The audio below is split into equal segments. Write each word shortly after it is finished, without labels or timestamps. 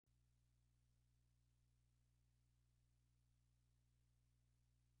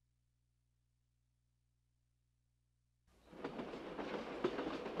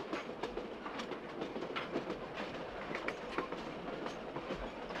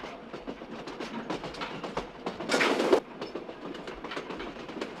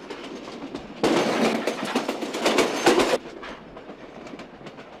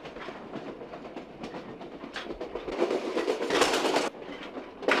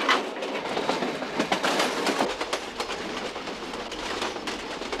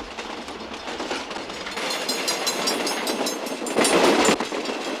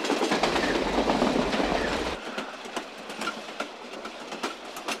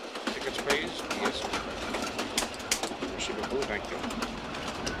Tickets, please. Yes. Merci beaucoup. Thank you.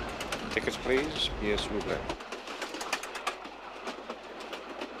 Tickets, please. Yes, s'il vous plaît.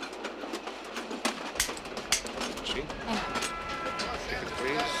 Merci. Tickets,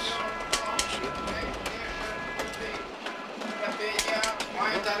 please. Merci.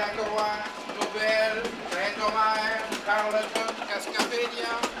 Montreal, Nobel, Saint-Omer, Carleton,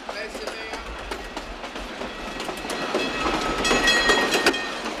 Cascapédia, Saint-Séméa.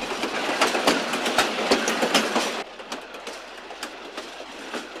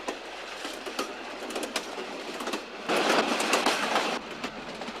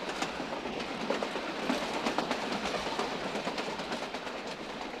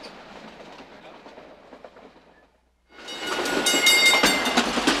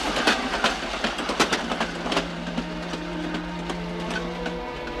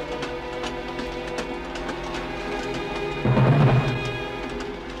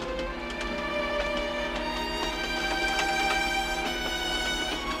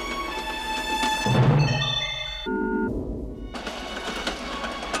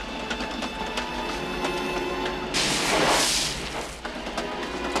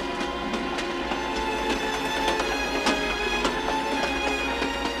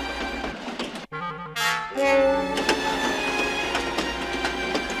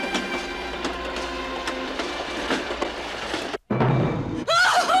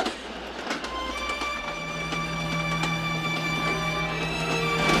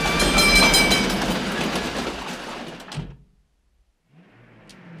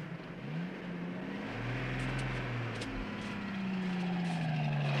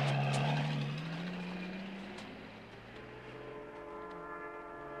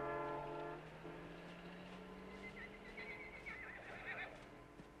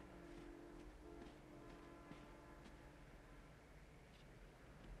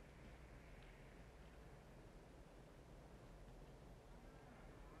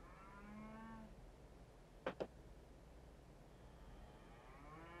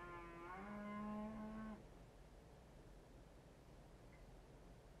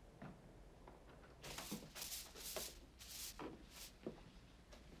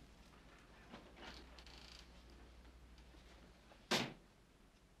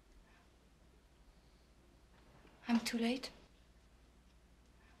 I'm too late.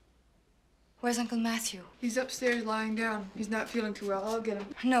 Where's Uncle Matthew? He's upstairs lying down. He's not feeling too well. I'll get him.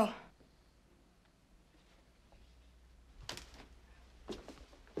 No.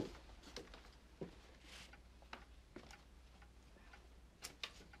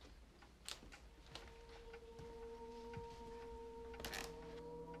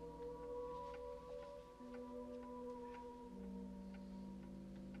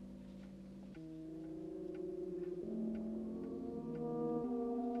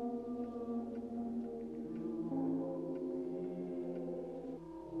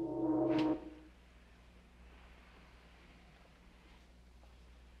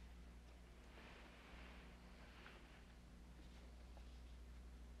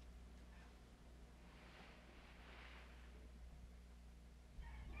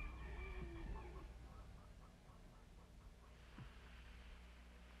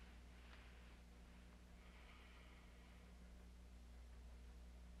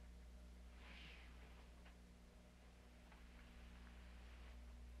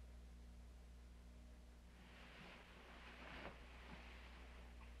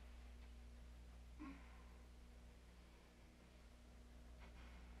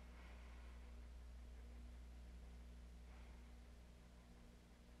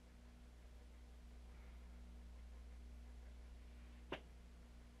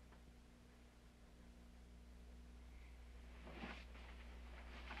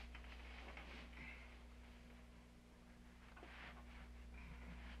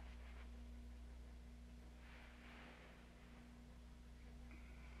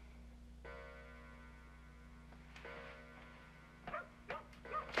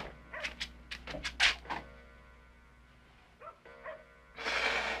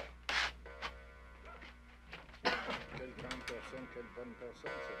 Quelle bonne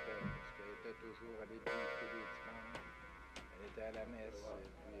personne c'était, parce qu'elle était toujours à l'église tous les dimanches. Elle était à la messe,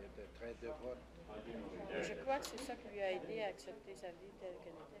 et puis elle était très dévote. Je crois que c'est ça qui lui a aidé à accepter sa vie telle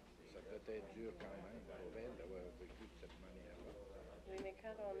qu'elle était. Ça peut être dur quand même pour elle d'avoir vécu de cette manière-là. Oui, mais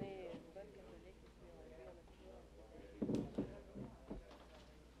quand on est une bonne catholique, puis on vit, on a toujours...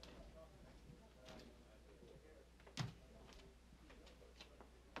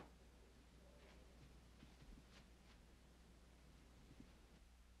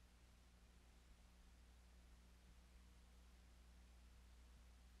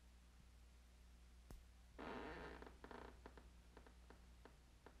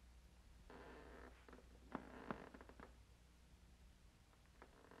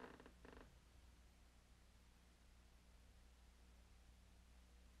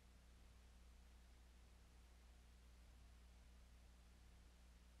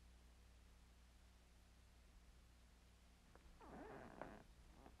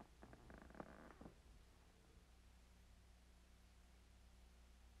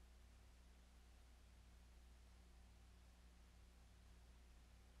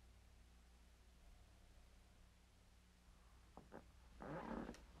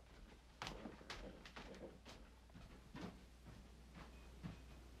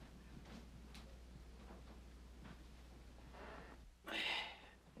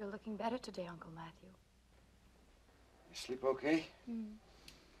 better today, Uncle Matthew. You sleep okay?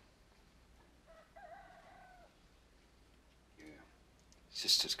 Your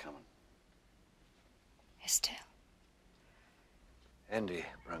sister's coming. Estelle. Andy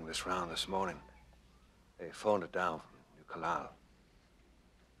brought this round this morning. They phoned it down from New Carlisle.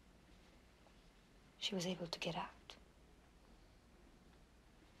 She was able to get out.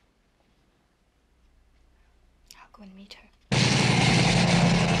 I'll go and meet her.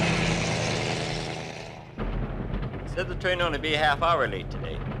 Said the train only be a half hour late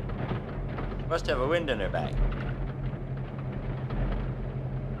today. She must have a wind in her back.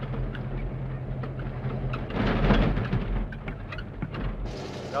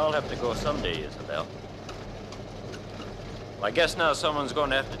 We all have to go someday, Isabel. Well, I guess now someone's going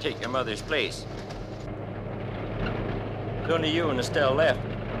to have to take your mother's place. It's only you and Estelle left.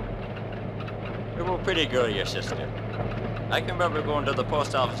 You're a pretty girl, your sister. I can remember going to the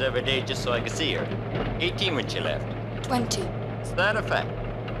post office every day just so I could see her. 18 when she left. 20. Is that a fact?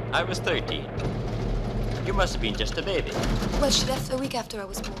 I was 13. You must have been just a baby. Well, she left a week after I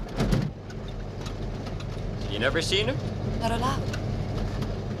was born. So you never seen her? Not allowed.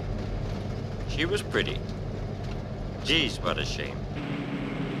 She was pretty. Geez, what a shame.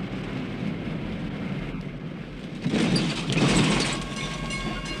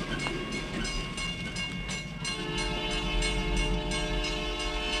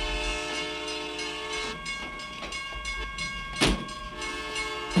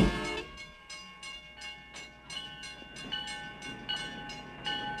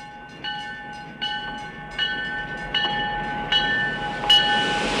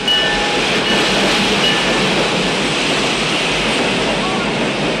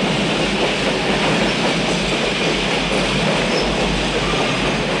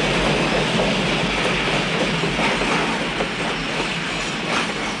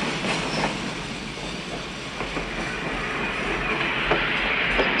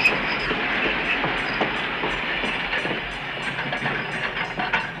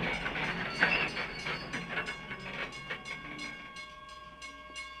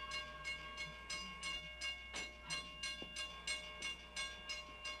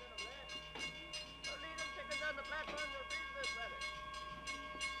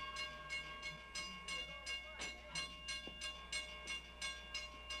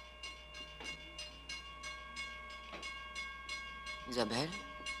 Isabelle?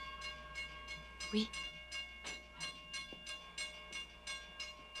 Oui.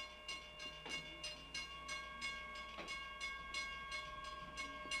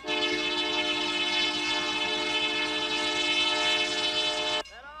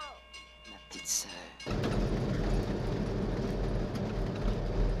 Ma petite sœur.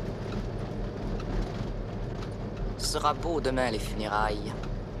 Ce sera beau demain, les funérailles.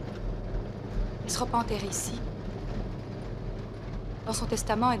 Elle ne sera pas enterrée ici. Dans son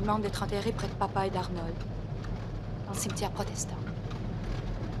testament, elle demande d'être enterrée près de Papa et d'Arnold, dans le cimetière protestant.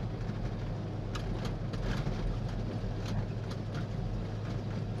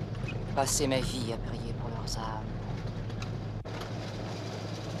 J'ai passé ma vie à prier pour leurs âmes.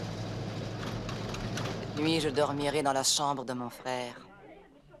 Cette nuit, je dormirai dans la chambre de mon frère.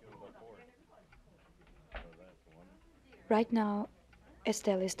 Right now,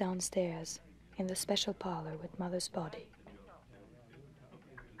 Estelle is downstairs in the special parlor with Mother's body.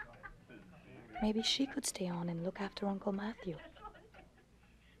 Maybe she could stay on and look after Uncle Matthew.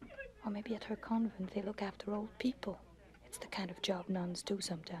 Or maybe at her convent they look after old people. It's the kind of job nuns do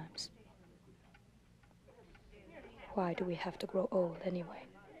sometimes. Why do we have to grow old anyway?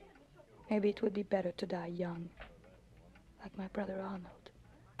 Maybe it would be better to die young, like my brother Arnold.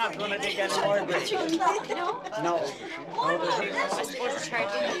 Not going to dig any more graves. No. I suppose it's hard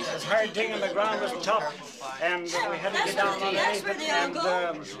to It's hard digging, the ground was tough, and we had to get down underneath it, and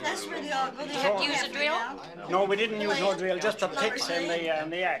That's where they all go. They have to use a drill? no, we didn't use no drill, just the picks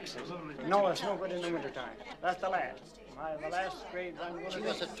and the axes. No, it's no good in the wintertime. That's the last. The last grave I'm going to She dig.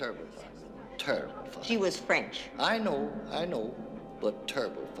 was a terrible fine. Terrible fine. She was French. I know, but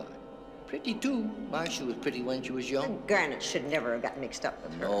terrible fine. Pretty, too. Why, she was pretty when she was young. Garnet should never have got mixed up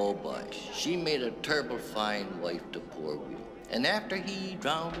with her. No, boy. She made a terrible fine wife to poor Will. And after he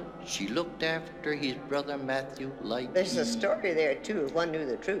drowned her, she looked after his brother Matthew like There's a story there, too, if one knew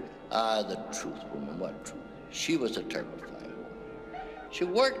the truth. Ah, the truth, woman, what truth? She was a terrible fine woman. She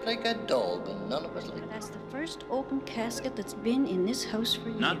worked like a dog, and none of us liked her. That's the first open casket that's been in this house for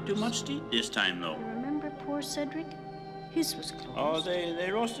years. Not too much to eat this time, though. You remember poor Cedric? His was closed. Oh, they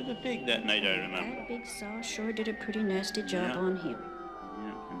roasted a pig that night, I remember. That big saw sure did a pretty nasty job on him.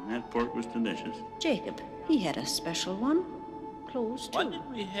 Yeah, and that pork was delicious. Jacob, he had a special one. clothes, too. What did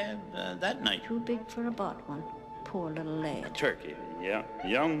we have that night? Too big for a bought one. Poor little lad. Turkey, yeah.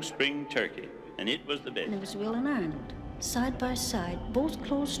 Young spring turkey. And it was the best. And it was Will and Arnold, side by side, both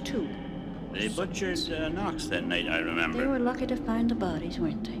clothes, too. They butchered Knox that night, I remember. They were lucky to find the bodies,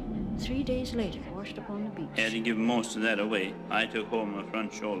 weren't they? 3 days later, washed up on the beach. Had to give most of that away. I took home a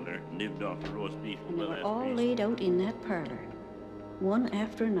front shoulder and lived off the roast beef. And they were all laid out in that parlor, one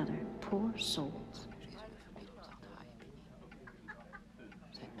after another. Poor souls.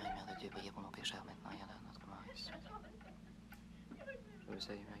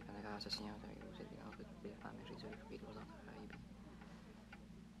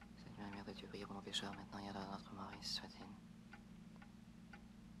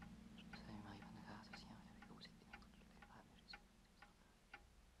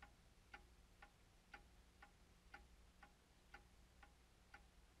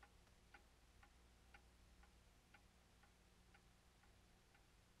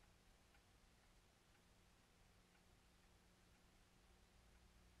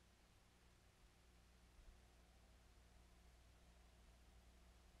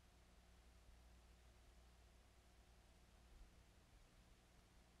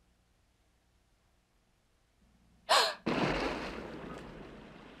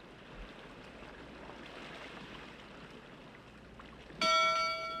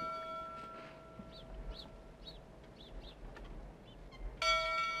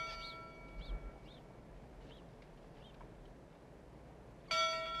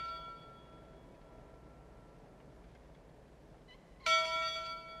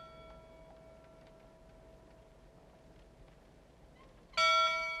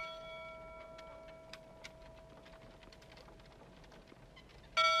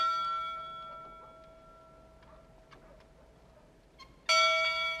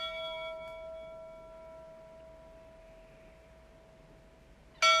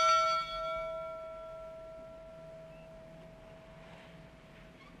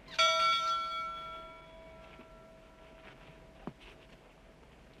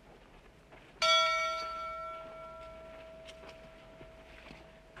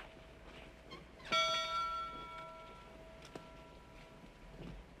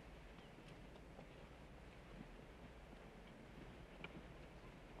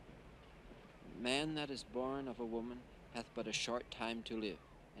 Man that is born of a woman hath but a short time to live,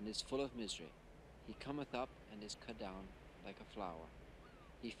 and is full of misery. He cometh up and is cut down like a flower.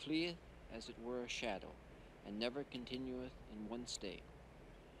 He fleeth as it were a shadow, and never continueth in one state.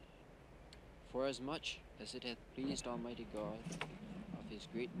 Forasmuch as it hath pleased Almighty God, of his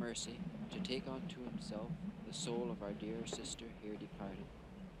great mercy, to take unto himself the soul of our dear sister here departed,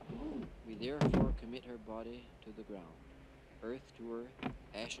 we therefore commit her body to the ground, earth to earth,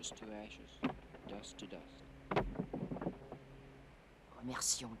 ashes to ashes, dust to dust.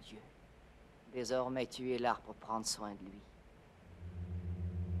 Remercions Dieu. Désormais, tu es là pour prendre soin de lui.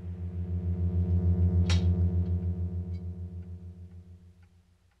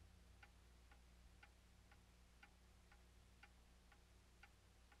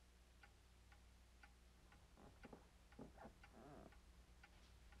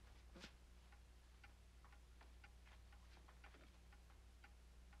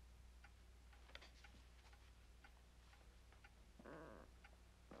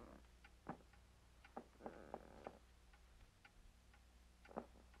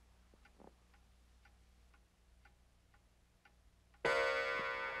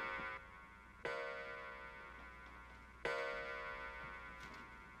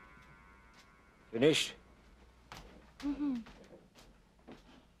 Finished? Mm-hmm.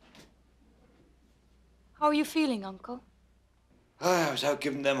 How are you feeling, Uncle? I was out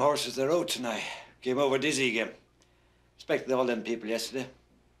giving them horses their oats and I came over dizzy again. Expected all them people yesterday.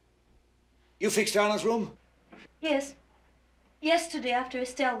 You fixed Arnold's room? Yes. Yesterday after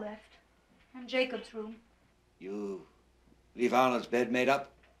Estelle left. And Jacob's room. You leave Arnold's bed made up?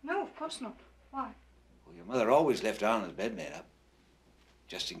 No, of course not. Why? Well, your mother always left Arnold's bed made up.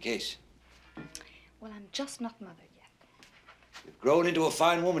 Just in case. Well, I'm just not mother yet. You've grown into a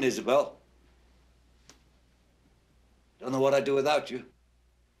fine woman, Isabel. Don't know what I'd do without you.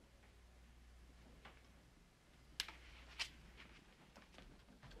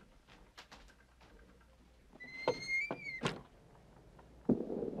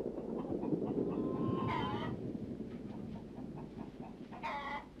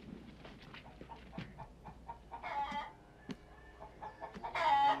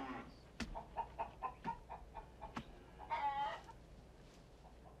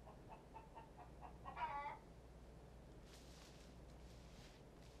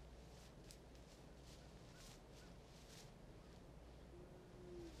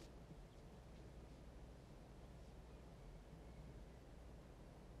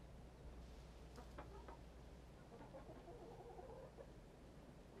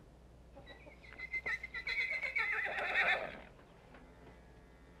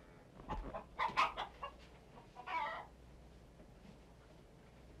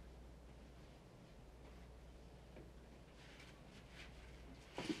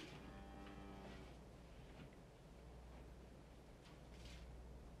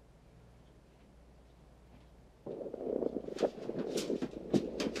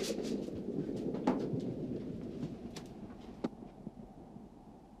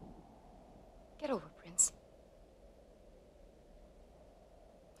 Get over, Prince.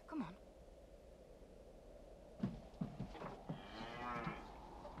 Come on.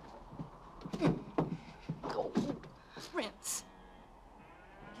 Oh, Prince.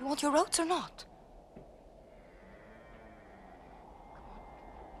 You want your oats or not?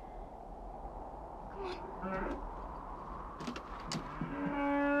 Come on.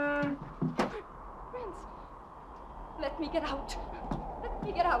 Prince. Let me get out. Let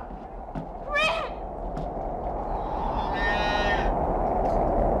me get out. Prince!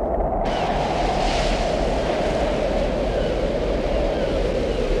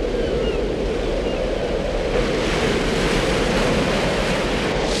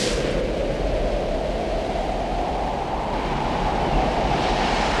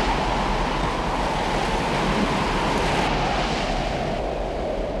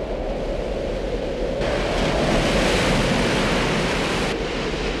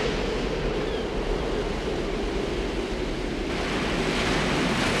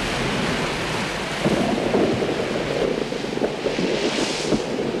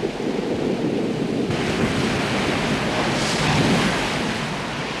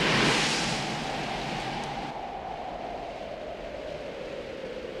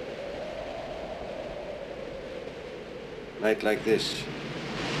 Night like this.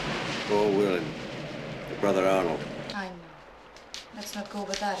 Poor Will and your brother Arnold. I know. Let's not go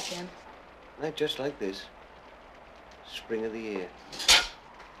over that again. Night just like this. Spring of the year.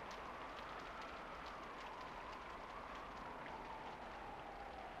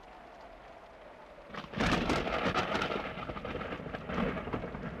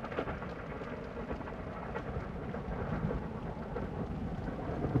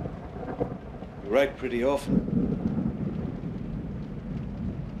 You write pretty often.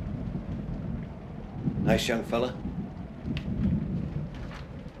 Nice young fella.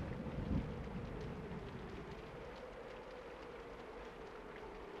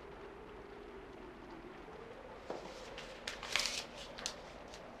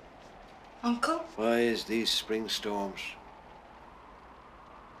 Uncle? Why is these spring storms?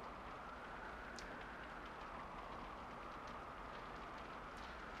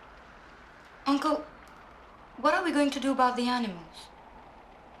 Uncle, what are we going to do about the animals?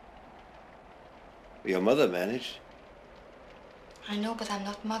 Your mother managed. I know, but I'm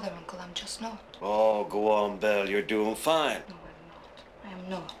not mother, Uncle. I'm just not. Oh, go on, Belle. You're doing fine. No, I am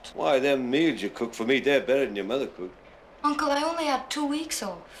not. Why, them meals you cook for me, they're better than your mother cooked. Uncle, I only had 2 weeks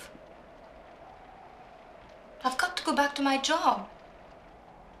off. I've got to go back to my job.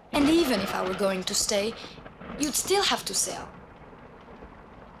 And even if I were going to stay, you'd still have to sell.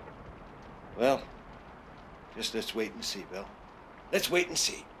 Well, just let's wait and see, Belle. Let's wait and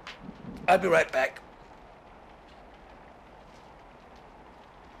see. I'll be right back.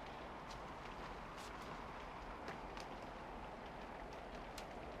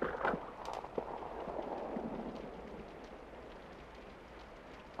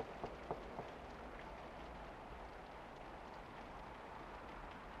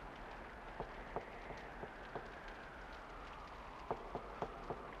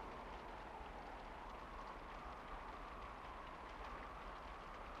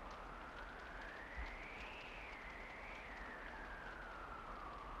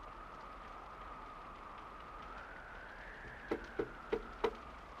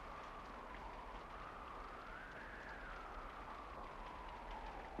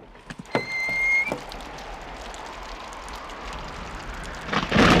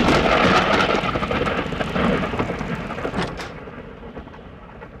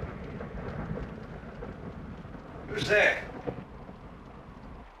 Who's there?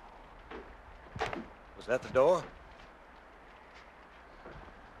 Was that the door?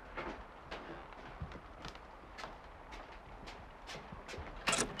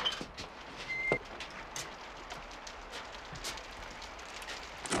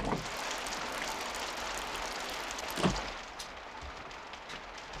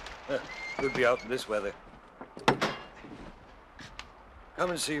 Could be out in this weather.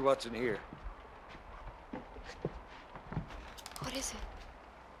 Come and see what's in here. What is it?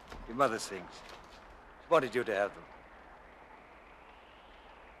 Your mother's things. She wanted you to have them.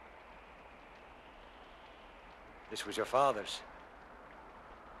 This was your father's.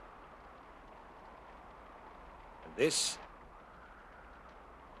 And this?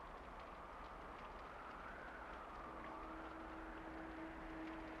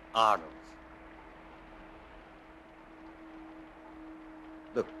 Arnold's.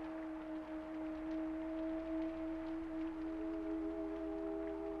 Look.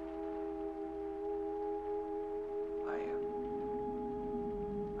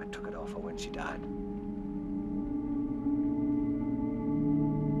 I took it off her when she died.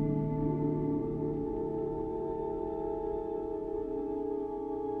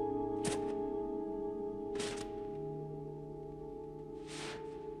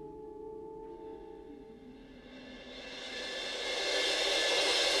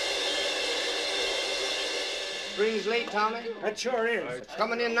 Spring's late, Tommy? That sure is. It's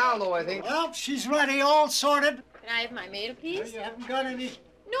coming in now, though, I think. Well, she's ready, all sorted. Can I have my mail, please? You haven't got any.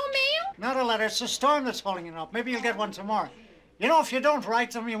 No mail? Not a letter. It's the storm that's holding it up. Maybe you'll get one tomorrow. You know, if you don't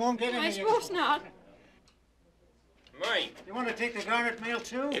write them, you won't get any. I suppose not. Morning. You want to take the garnet mail,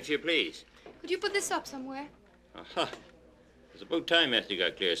 too? If you please. Could you put this up somewhere? Aha. It's about time Matthew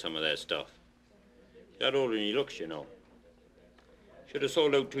got clear of some of that stuff. He's got older than he looks, you know. Should have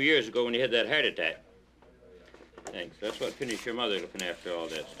sold out 2 years ago when he had that heart attack. Thanks. That's what finished your mother looking after all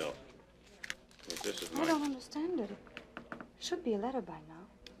that stuff. Yes, this is I mine. don't understand it. It should be a letter by now.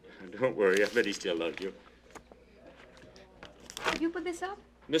 Don't worry, I bet he still loves you. Could you put this up?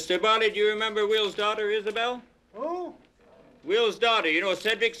 Mr. Bolly, do you remember Will's daughter, Isabel? Oh? Will's daughter. You know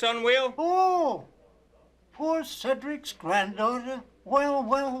Cedric's son, Will? Oh! Poor Cedric's granddaughter. Well,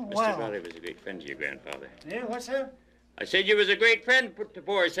 well, Mr. well. Bolly was a great friend to your grandfather. Yeah, what's that? I said you was a great friend to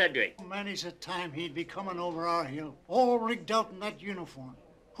poor Cedric. Many's a time he'd be coming over our hill, all rigged out in that uniform.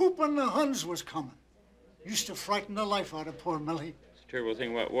 Hooping the Huns was coming. Used to frighten the life out of poor Millie. It's a terrible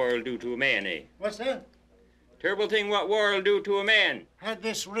thing what war'll do to a man, eh? What's that? Terrible thing what war'll do to a man. Had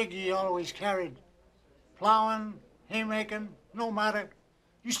this rig he always carried. Plowing, haymaking, no matter.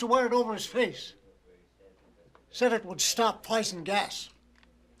 Used to wear it over his face. Said it would stop poison gas.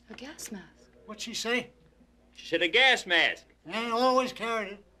 A gas mask? What'd she say? She said a gas mask. Yeah, always carried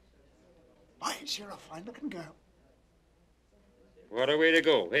it. Why, you're a fine-looking girl. What a way to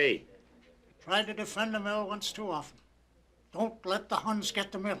go, hey? Tried to defend the mill once too often. Don't let the Huns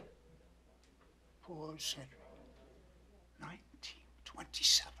get the mill. Poor Cedric.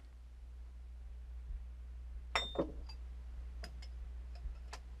 1927.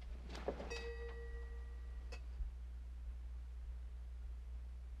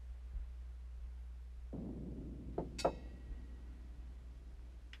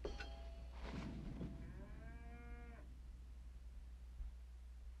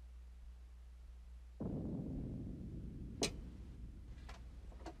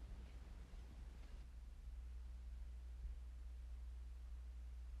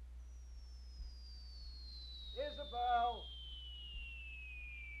 Isabel!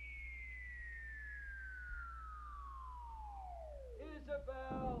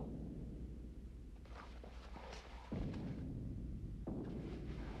 Isabel!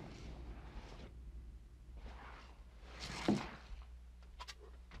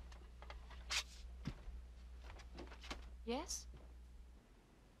 Yes?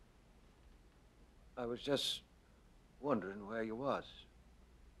 I was just wondering where you was.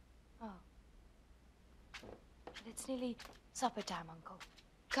 Oh. But it's nearly supper time, Uncle.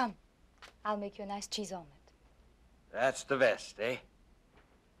 Come, I'll make you a nice cheese omelet. That's the best, eh?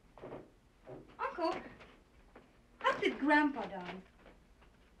 Uncle, how did Grandpa die?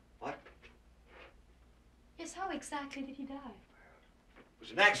 What? Yes, how exactly did he die? It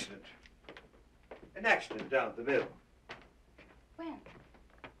was an accident. An accident down at the mill. When?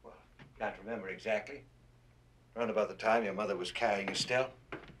 Can't remember exactly. Around about the time your mother was carrying Estelle.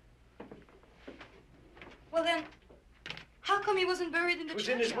 Well then, how come he wasn't buried in the It was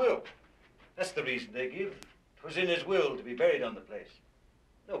churchyard? in his will. That's the reason they give. It was in his will to be buried on the place.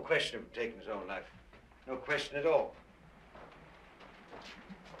 No question of him taking his own life. No question at all.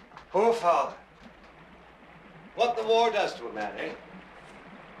 Poor father. What the war does to a man, eh?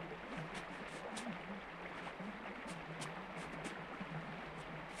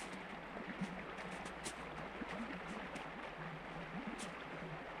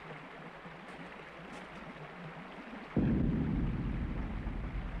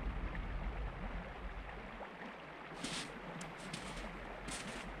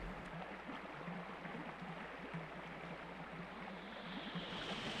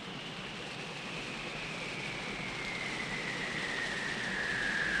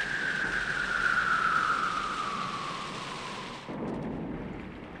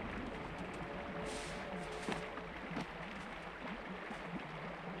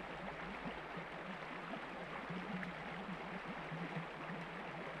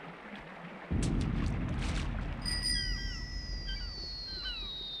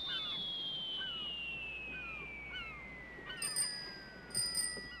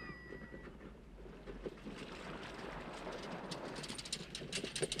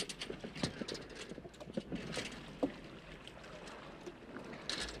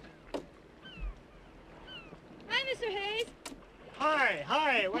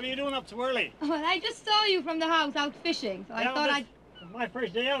 Hi. What are you doing up so early? Well, I just saw you from the house out fishing, so I thought I'd... It's my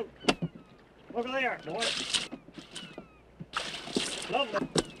first day out. Look there, boy. Lovely.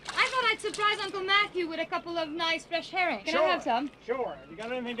 I thought I'd surprise Uncle Matthew with a couple of nice fresh herring. Can I have some? Sure. You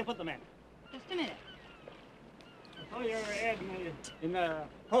got anything to put them in? Just a minute. I saw your ad in the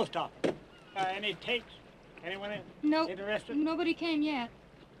post office. Any takes? Anyone interested? Nobody came yet.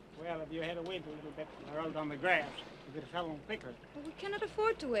 Well, if you had to wait a little bit, they're out on the grass. You could have sell them quicker. But we cannot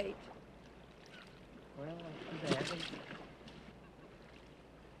afford to wait. Well, that's too bad.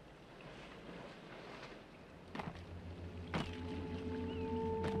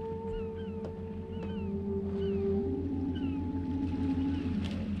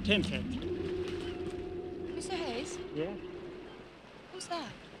 $10 cents. Mr. Hayes? Yeah? Who's that?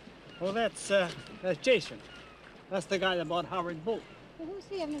 Well, that's Jason. That's the guy that bought Howard's boat. Well, who's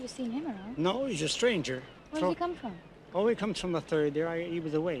he? I've never seen him around. No, he's a stranger. Where does he come from? Oh, he comes from the third there. He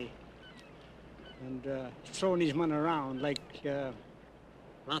was away. And throwing his money around like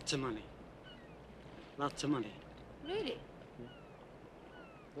lots of money. Lots of money. Really?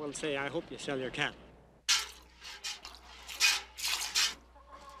 Well, say, I hope you sell your cattle.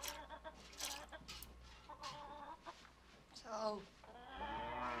 So...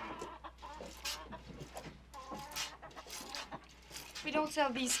 we don't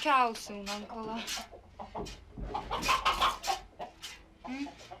sell these cows soon, Uncle.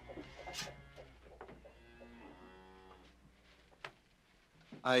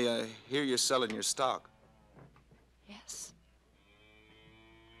 I hear you're selling your stock. Yes.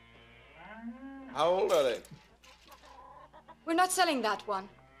 How old are they? We're not selling that one.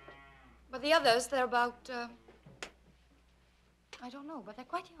 But the others, they're about, I don't know, but they're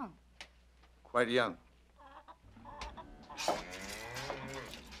quite young. Quite young.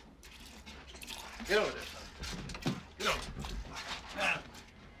 Get over there, son. Get over.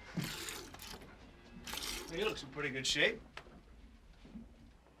 You look in pretty good shape.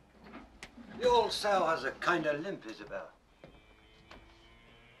 The old sow has a kind of limp, Isabel.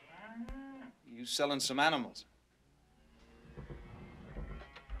 You selling some animals.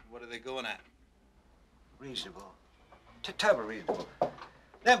 What are they going at? Reasonable. Terrible reasonable.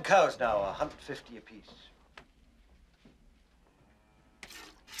 Them cows now are 150 apiece.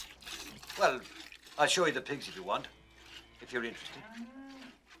 Well, I'll show you the pigs if you want, if you're interested.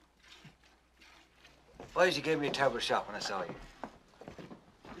 Boys, you gave me a terrible shock when I saw you.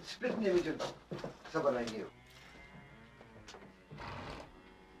 It's split an image of someone like you.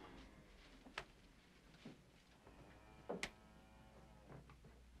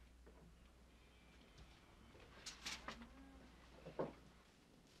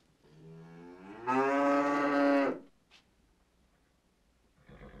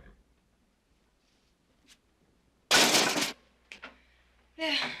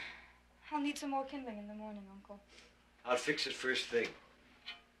 There. I'll need some more kindling in the morning, Uncle. I'll fix it first thing.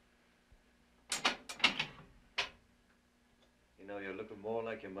 You know, you're looking more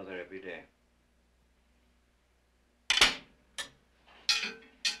like your mother every day.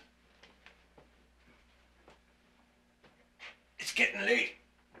 It's getting late.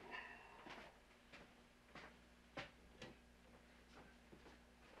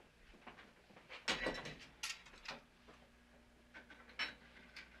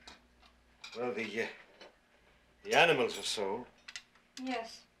 Well, the animals are sold.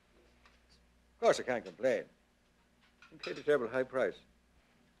 Yes. Of course, I can't complain. You paid a terrible high price.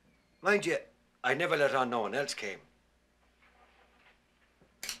 Mind you, I never let on no one else came.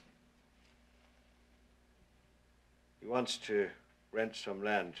 He wants to rent some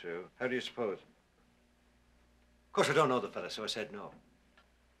land, too. How do you suppose? Of course, I don't know the fella, so I said no.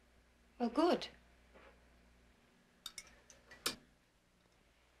 Well, good.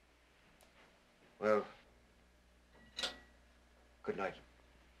 Well, good night.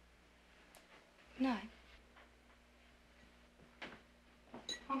 Good night.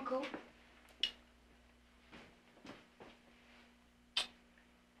 Uncle?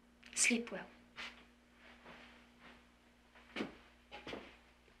 Sleep well.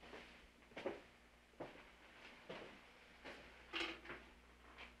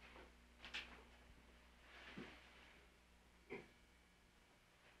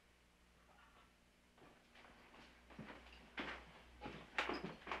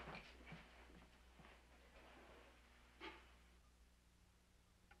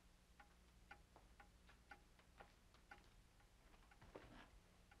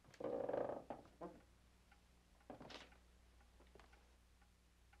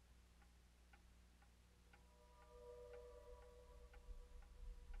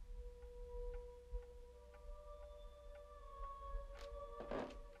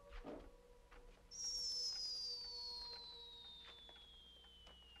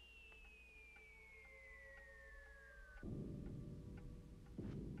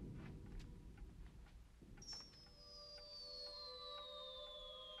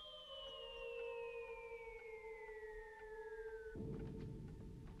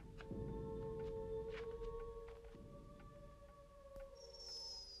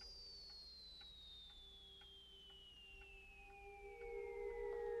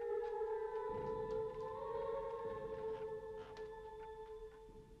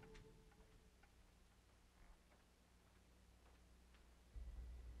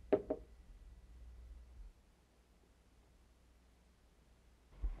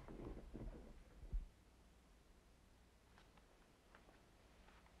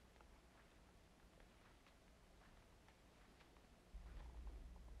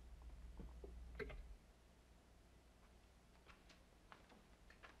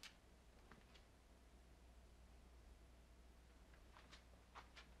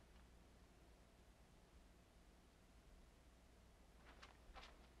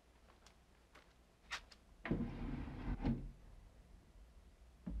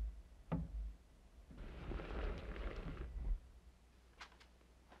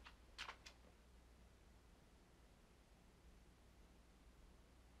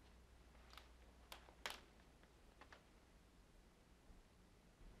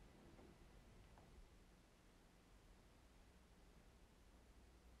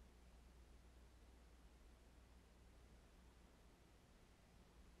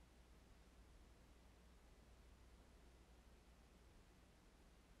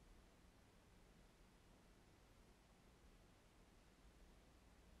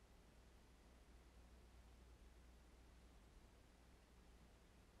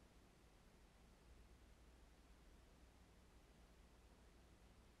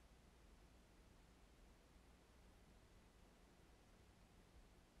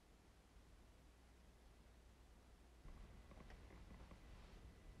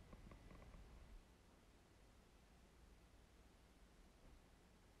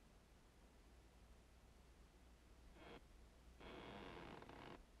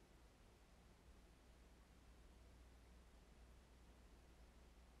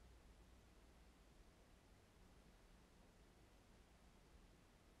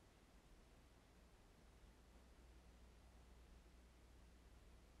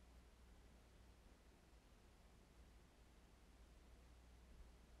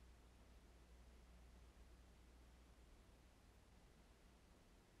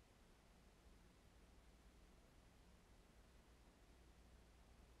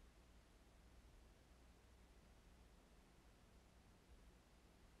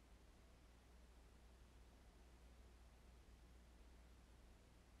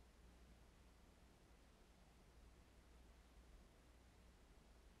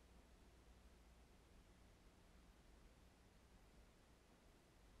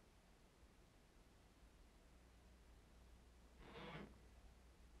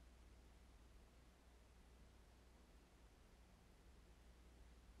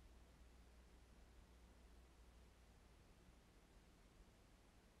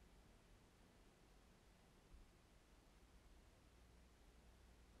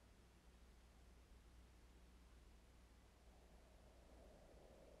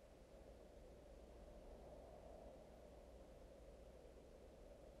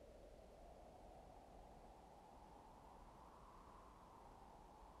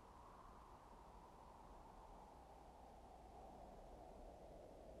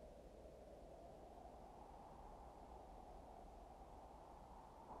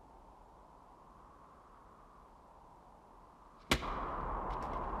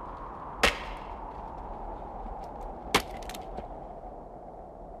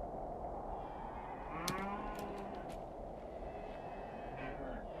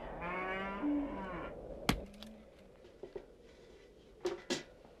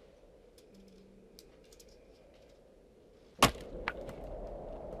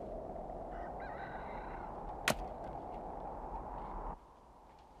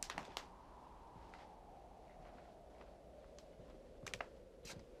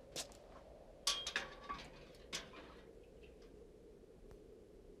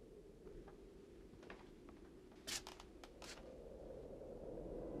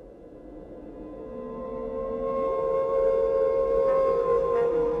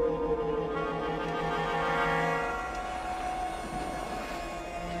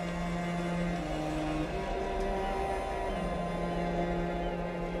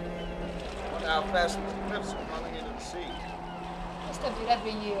 wonder how fast the cliffs are falling into the sea. Must have it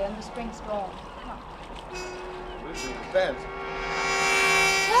every year in the spring storm. Come on. Usually depends.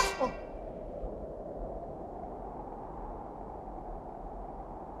 Careful.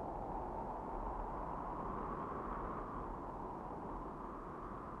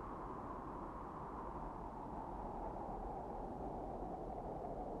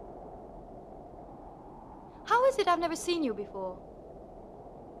 How is it I've never seen you before?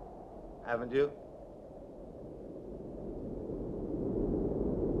 Haven't you?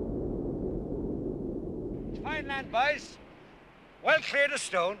 It's fine land, boys. Well cleared of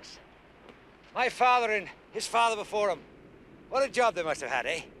stones. My father and his father before him. What a job they must have had,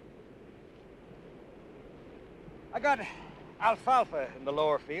 eh? I got alfalfa in the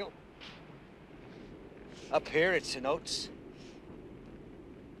lower field. Up here, it's in oats.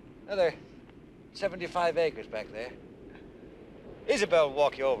 Another 75 acres back there. Isabel will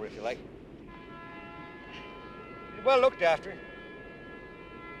walk you over if you like. You're well looked after.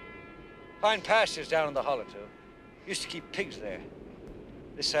 Fine pastures down in the hollow, too. Used to keep pigs there.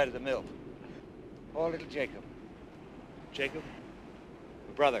 This side of the mill. Poor little Jacob. Jacob?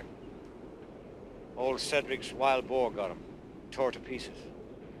 My brother. Old Cedric's wild boar got him. Tore to pieces.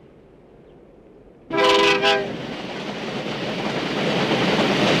 In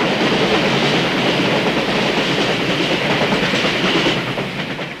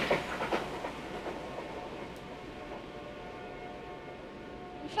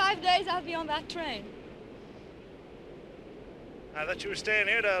 5 days, I'll be on that train. I thought you were staying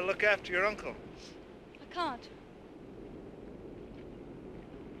here to look after your uncle. I can't.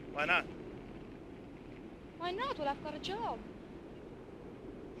 Why not? Why not? Well, I've got a job.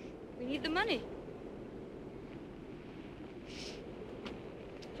 We need the money.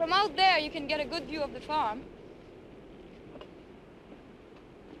 From out there, you can get a good view of the farm.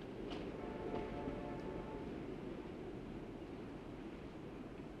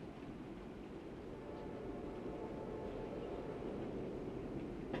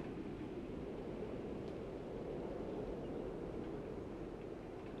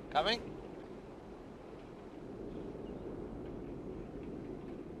 Coming?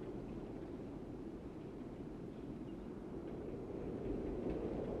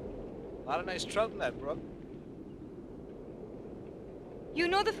 A lot of nice trout in that brook. You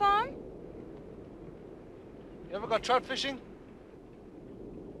know the farm? You ever go trout fishing?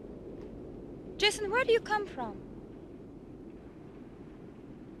 Jason, where do you come from?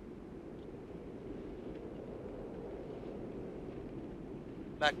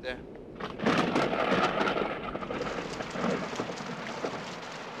 Back there.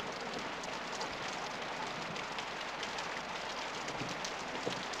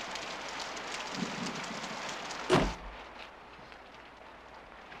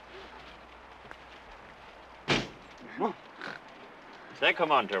 They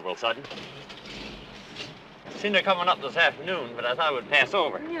come on terrible sudden. Seen her coming up this afternoon, but I thought I would pass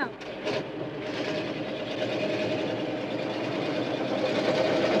over. Yeah.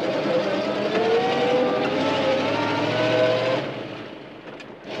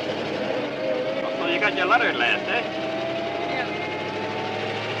 So you got your letter at last, eh? Yeah.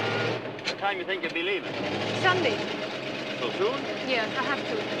 What time you think you'll be leaving? Sunday. So soon? Yes, I have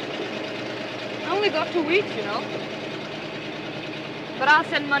to. I only got 2 weeks, you know. But I'll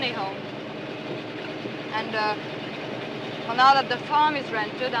send money home. And, well, now that the farm is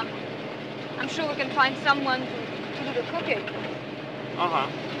rented, I'm sure we can find someone to do the cooking. Uh-huh.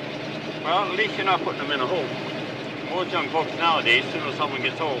 Well, at least you're not putting them in a hole. Most young folks nowadays, as soon as someone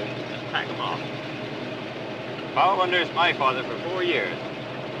gets old, just pack them off. Papa nursed my father for 4 years,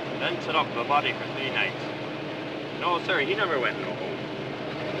 then set up the body for 3 nights. No, sir, he never went in a hole.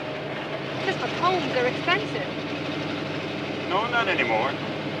 Yes, but homes are expensive. No, not anymore.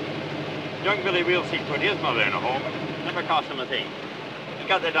 Young Billy Wheelseat put his mother in a home. Never cost him a thing. He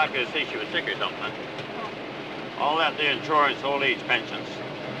got the doctor to say she was sick or something. All that the insurance, old age pensions.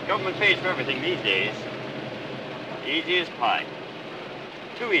 Government pays for everything these days. Easy as pie.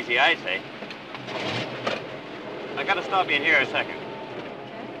 Too easy, I'd say. I gotta stop in here a second.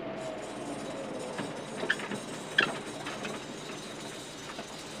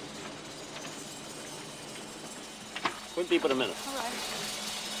 Wouldn't be but a minute. All right.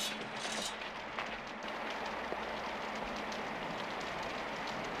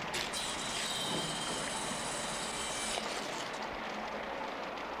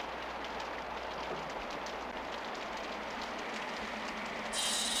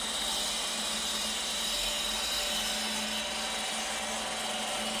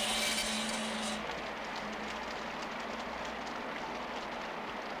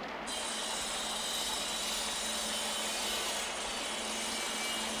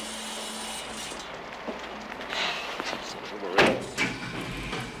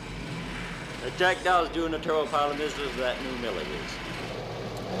 Jack Dow's doing a turbo pile of business with that new mill of his.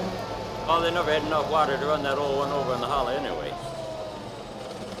 Oh, they never had enough water to run that old one over in the hollow anyway.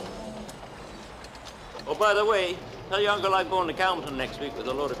 Oh, by the way, tell your uncle I'm going to Calmton next week with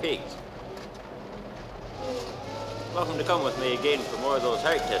a load of pigs. Welcome to come with me again for more of those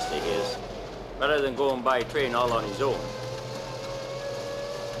heart tests of his, rather than going by train all on his own.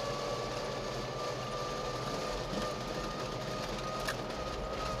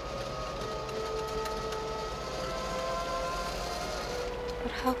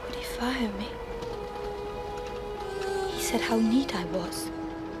 But how could he fire me? He said how neat I was.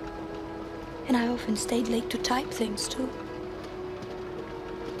 And I often stayed late to type things, too.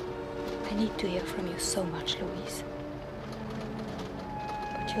 I need to hear from you so much, Louise.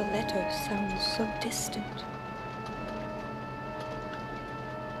 But your letter sounds so distant.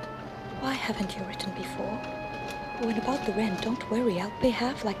 Why haven't you written before? Oh, and about the rent, don't worry. I'll pay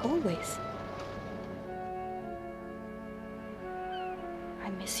half like always. I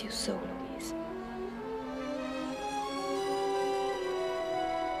miss you so, Louise.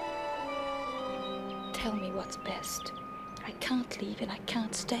 Tell me what's best. I can't leave and I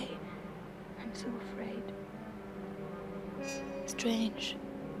can't stay. I'm so afraid. Strange.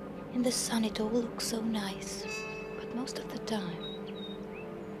 In the sun it all looks so nice. But most of the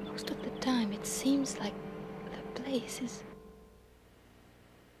time it seems like the place is...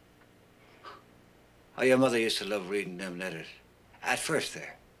 Oh, your mother used to love reading them letters. At first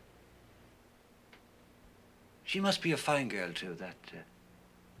there. She must be a fine girl, too, that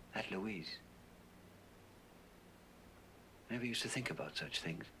Louise. Never used to think about such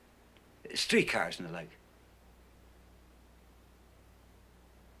things. Streetcars and the like.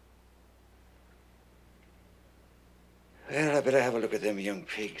 Well, I better have a look at them young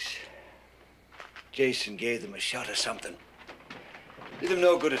pigs. Jason gave them a shot of something. Did them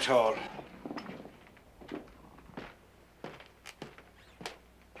no good at all.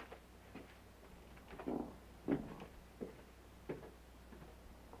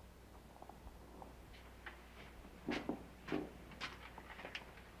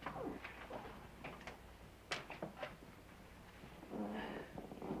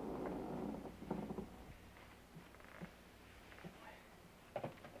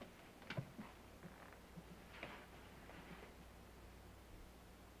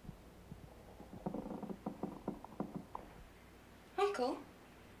 Uncle,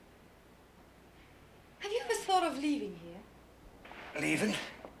 have you ever thought of leaving here? Leaving?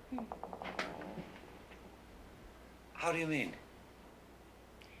 How do you mean?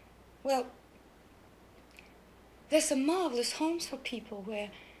 Well, there's some marvelous homes for people where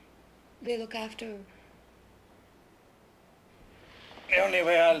they look after... The only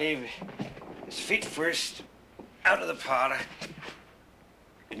way I'll leave is feet first, out of the parlor,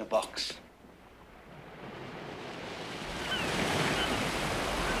 in a box.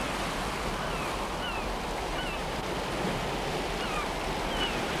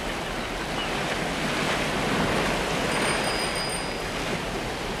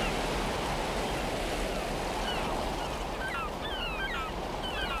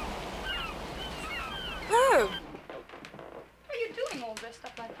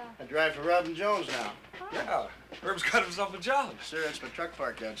 I drive for Robin Jones now. Yeah, Herb's got himself a job. Sir, it's my truck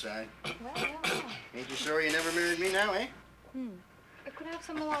parked outside. Well. Ain't you sorry you never married me now, eh? Could I have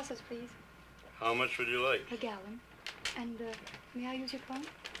some molasses, please? How much would you like? A gallon. And may I use your phone?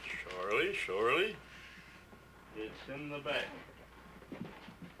 Surely, surely. It's in the back.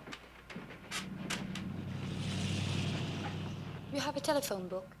 You have a telephone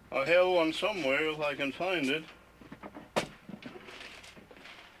book? I have one somewhere if I can find it.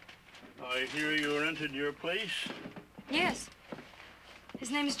 I hear you rented your place? Yes.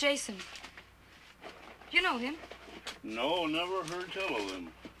 His name is Jason. You know him? No, never heard tell of him.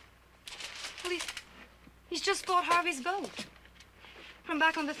 Well, he's just bought Harvey's boat. From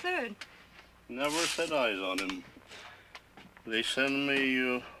back on the 3rd. Never set eyes on him. They send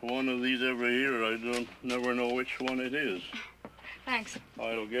me one of these every year. I never know which one it is. Thanks.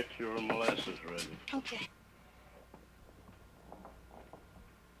 I'll get your molasses ready. Okay.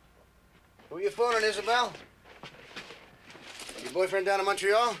 Who you phoning, Isabel? Your boyfriend down in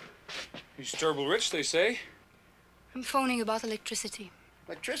Montreal? He's terrible rich, they say. I'm phoning about electricity.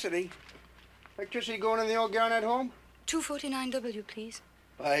 Electricity? Electricity going in the old Garnet home? 249W, please.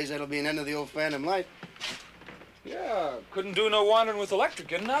 Why, that'll be an end of the old Phantom light. Yeah, couldn't do no wandering with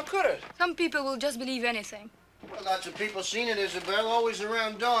electric in, now could it? Some people will just believe anything. Well, lots of people seen it, Isabel. Always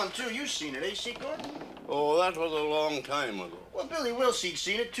around dawn, too. You seen it, eh, Secord? Oh, that was a long time ago. Well, Billy Wilsey'd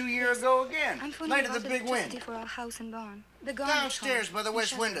seen it 2 years ago again. I'm phoning Night of about the big wind. electricity for our house and barn. The Downstairs by the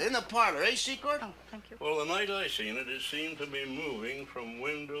west window, in the parlor, eh, Secord? Oh, thank you. Well, the night I seen it, it seemed to be moving from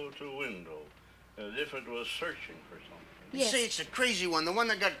window to window, as if it was searching for something. You say it's the crazy one, the one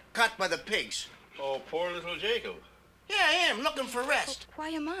that got caught by the pigs. Oh, poor little Jacob. Yeah, him, looking for rest. Why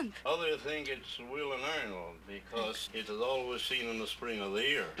a month? Others think it's Will and Arnold because it is always seen in the spring of the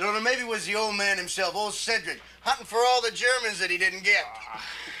year. No, maybe it was the old man himself, old Cedric, hunting for all the Germans that he didn't get.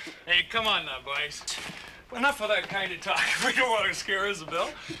 Hey, come on now, boys. Enough of that kind of talk. We don't want to scare Isabel.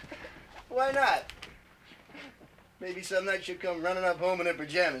 Why not? Maybe some night she'll come running up home in her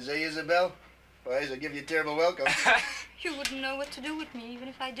pajamas, eh, Isabel? Boys, I'll give you a terrible welcome. You wouldn't know what to do with me, even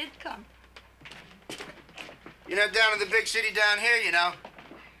if I did come. You're not down in the big city down here, you know.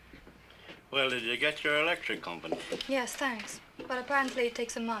 Well, did you get your electric company? Yes, thanks. But apparently it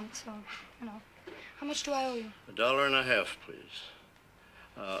takes a month, so, you know. How much do I owe you? $1.50, please.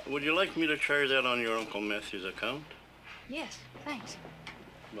 Would you like me to charge that on your Uncle Matthew's account? Yes, thanks.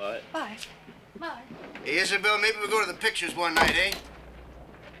 Bye. Bye. Bye. Hey, Isabel, maybe we'll go to the pictures one night, eh?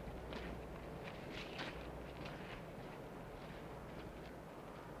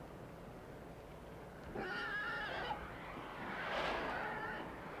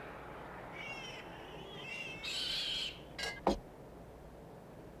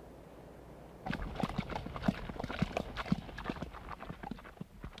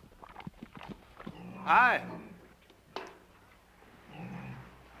 Hi.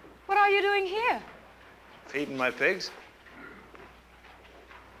 What are you doing here? Feeding my pigs.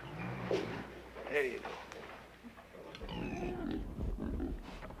 There you go.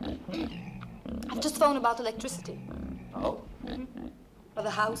 I've just phoned about electricity. Oh? For the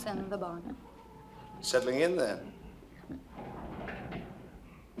house and the barn. Settling in then?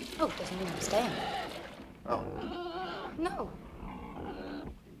 Oh, it doesn't mean I'm staying. Oh. No.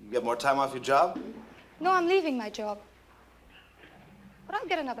 You get more time off your job? No, I'm leaving my job. But I'll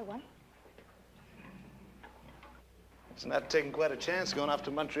get another one. Isn't that taking quite a chance going off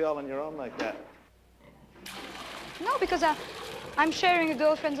to Montreal on your own like that? No, because I'm sharing a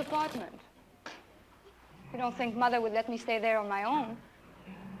girlfriend's apartment. You don't think Mother would let me stay there on my own?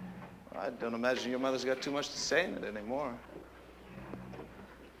 I don't imagine your mother's got too much to say in it anymore.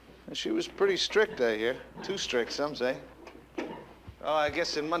 And she was pretty strict, I hear. Too strict, some say. Oh, I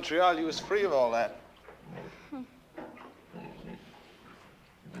guess in Montreal you was free of all that.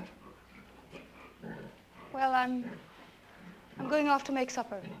 Well, I'm going off to make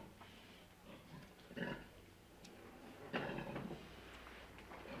supper.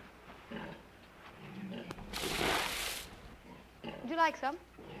 Would you like some?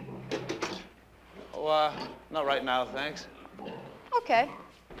 Oh, not right now, thanks. Okay.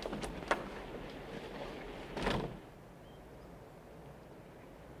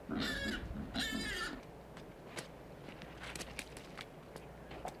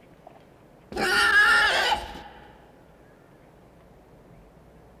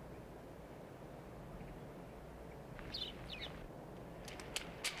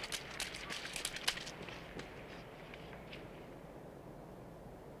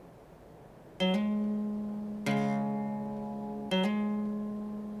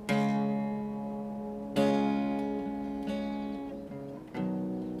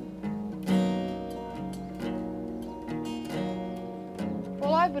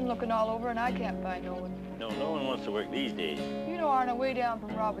 Well, I've been looking all over and I can't find no one. No one wants to work these days. You know, on our way down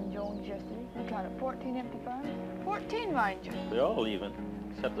from Robin Jones yesterday, we counted 14 empty farms. 14, mind you. They're all leaving,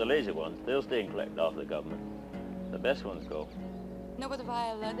 except the lazy ones. They'll stay and collect off the government. The best ones go. No, but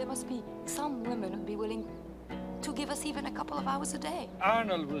Viola, there must be some women who'd be willing to give us even a couple of hours a day.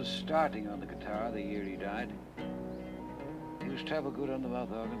 Arnold was starting on the guitar the year he died. He was terrible good on the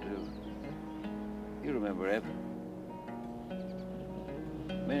mouth organ, too. You remember, Eb?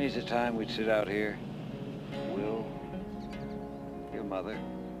 Many's the time we'd sit out here. Will, your mother,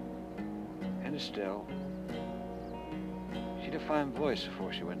 and Estelle. She'd a fine voice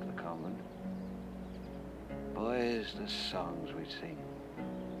before she went to the convent. Boys, the songs we'd sing.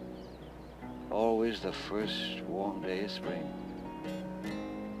 Always the first warm day of spring.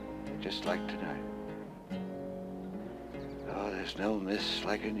 Just like tonight. Oh, there's no miss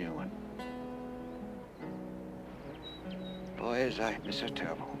like a new one. Boys, I miss her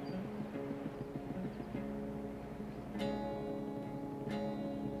terrible.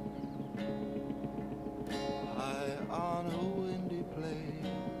 High on a windy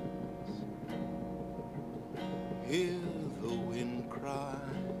place, hear the wind cry.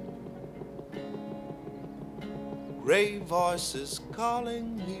 Gray voices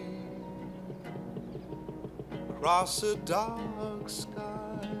calling me across a dark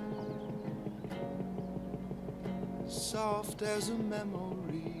sky, soft as a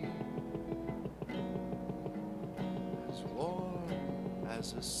memory, as warm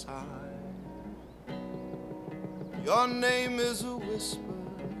as a sigh. Your name is a whisper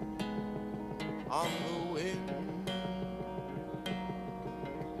on the wind.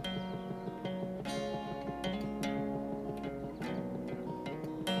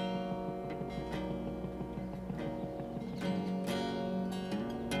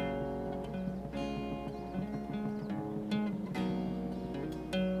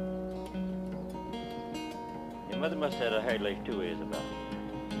 Your mother must have had a hard life too, Isabel.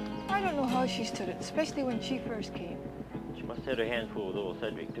 I don't know how she stood it, especially when she first came. She must have had her hands full with old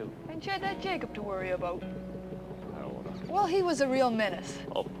Cedric too. And she had that Jacob to worry about. Oh, Well, he was a real menace.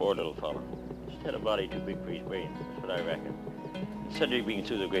 oh, poor little fella. Just had a body too big for his brains, that's what I reckon. Cedric being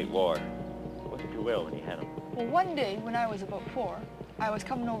through the Great War, it wasn't too well when he had him. Well, one day when I was about 4, I was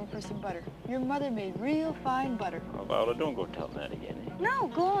coming over for some butter. Your mother made real fine butter. Oh, Viola, don't go telling that again, eh? No,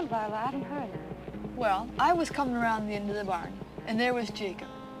 go on, Viola. I haven't heard her. Well, I was coming around the end of the barn, and there was Jacob.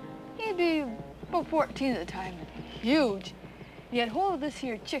 He'd be about 14 at the time, and huge. He had hold of this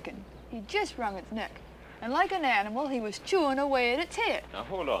here chicken. He just wrung its neck. And like an animal, he was chewing away at its head. Now,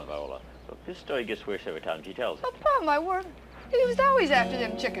 hold on, Viola. Look, this story gets worse every time she tells it. Upon my word, he was always after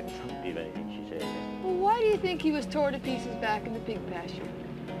them chickens. Don't believe anything she says. Well, why do you think he was tore to pieces back in the pig pasture?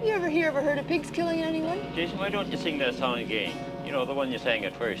 You ever hear of a herd of pigs killing anyone? Jason, why don't you sing that song again? You know, the one you sang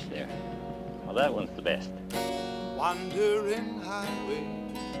at first there. Well, that one's the best. Wandering highway,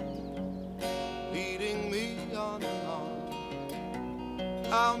 leading me on and on.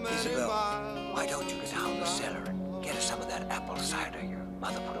 How many Isabel, miles? why don't you go down the cellar and get us some of that apple cider your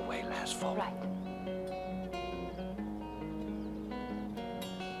mother put away last fall? Right.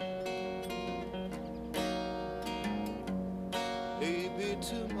 Maybe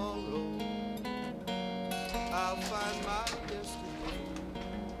tomorrow I'll find my destiny.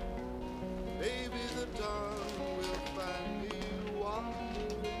 Maybe the dawn will find me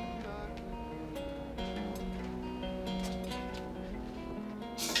wandering back.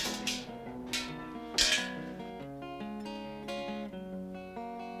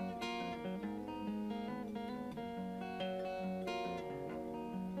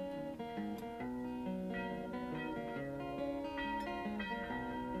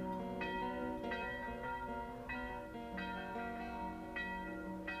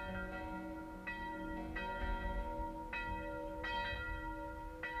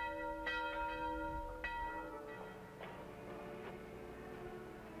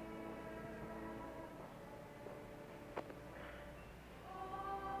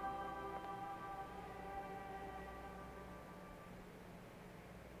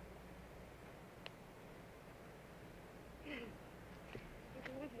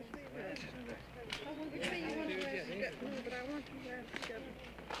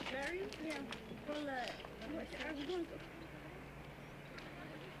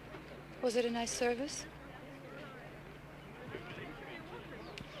 Was it a nice service?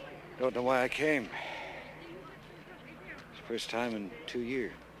 Don't know why I came. It's the first time in 2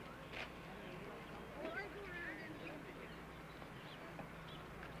 years.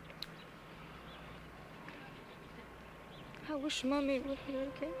 I wish Mommy were here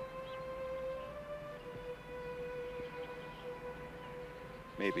again.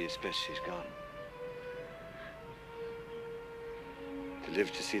 Maybe it's best she's gone. To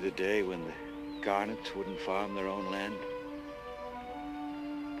live to see the day when the Garnets wouldn't farm their own land.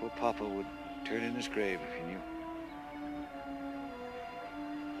 Poor Papa would turn in his grave if he knew.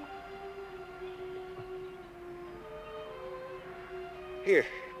 Here.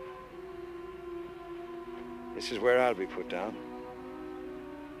 This is where I'll be put down.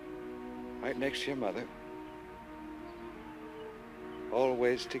 Right next to your mother.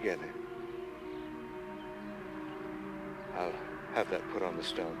 Always together. I'll have that put on the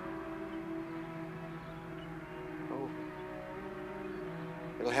stone. Oh,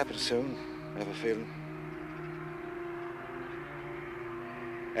 it'll happen soon, I have a feeling.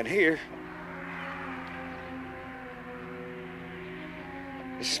 And here,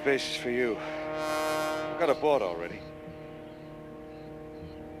 this space is for you. I've got a board already.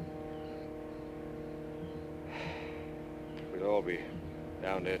 We'll all be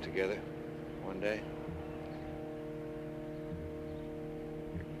down there together one day.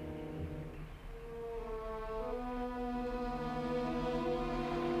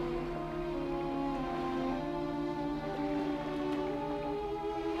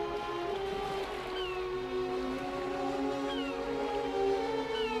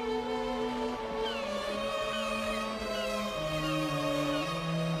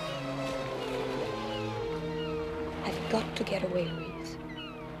 got to get away, Reese.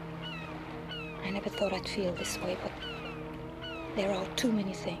 I never thought I'd feel this way, but there are too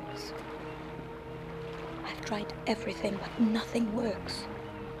many things. I've tried everything, but nothing works.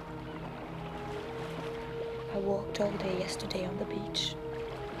 I walked all day yesterday on the beach,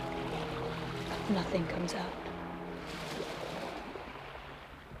 but nothing comes out.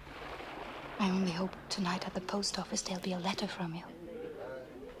 I only hope tonight at the post office there'll be a letter from you.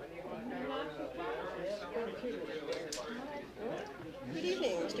 Good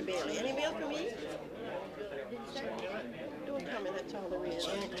evening, Mr. Bailey. Any mail for me? Don't tell me that's all there is.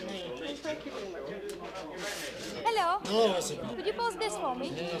 Thank you very much. Hello. Hello, Isabel. Could you post this for me?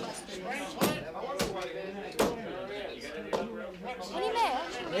 Any mail?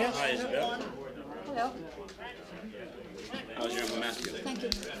 Yes. Hi, Isabel. Hello. How's your Uncle Matthew? Thank you.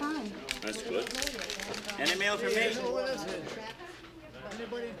 Fine. That's good. Any mail for me?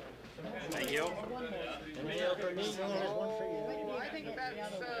 Anybody? Thank you. Mail for me? I think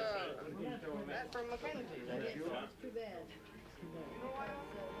that's from Mackenzie. Too bad.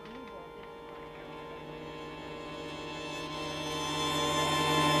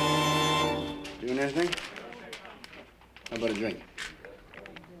 Doing anything? How about a drink?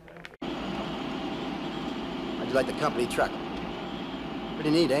 How'd you like the company truck?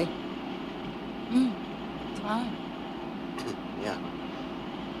 Pretty neat, eh? Fine. Yeah.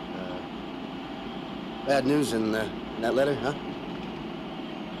 Bad news in that letter, huh?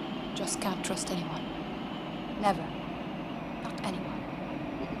 Just can't trust anyone. Never. Not anyone.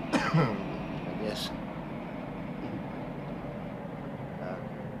 I guess.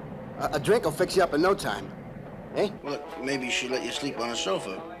 A drink will fix you up in no time. Eh? Well, look, maybe she let you sleep on a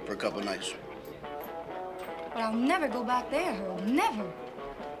sofa for a couple of nights. But I'll never go back there, Harold. Never.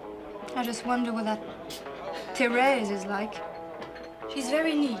 I just wonder what that Therese is like. She's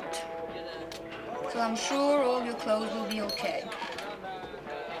very neat. So I'm sure all your clothes will be okay.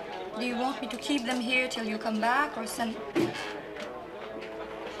 Do you want me to keep them here till you come back or send...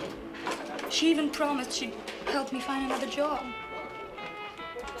 She even promised she'd help me find another job.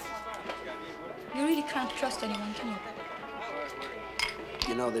 You really can't trust anyone, can you?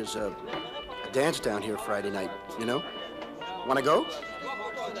 You know, there's a dance down here Friday night, you know? Wanna go?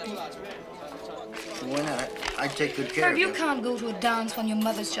 Why not? I take good care Herb, of you. you can't go to a dance when your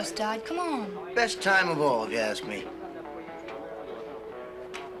mother's just died. Come on. Best time of all, if you ask me.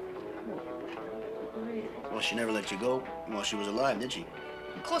 Well, she never let you go while she was alive, did she?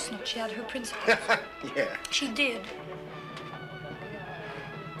 Of course not. She had her principles. Yeah. She did.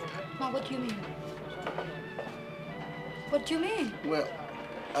 Now, what do you mean? What do you mean? Well,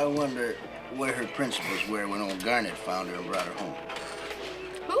 I wonder where her principles were when old Garnet found her and brought her home.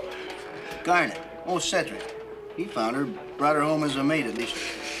 Who? Garnet. Old Cedric. He found her, brought her home as a maid, at least.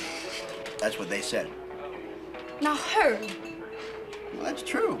 That's what they said. Now, Herb. Well, that's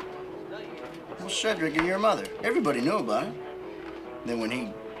true. Well, Cedric and your mother. Everybody knew about it. Then when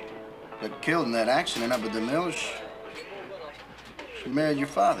he got killed in that accident up at the mill, she married your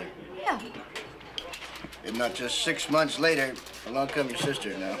father. Yeah. And not just 6 months later, along come your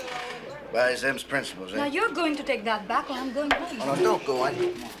sister now. Buys them's principles, eh? Now, you're going to take that back or I'm going home. Oh, no, don't go on.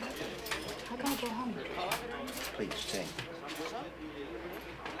 How can I go home? Please, stay.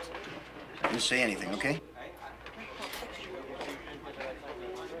 Don't say anything, okay?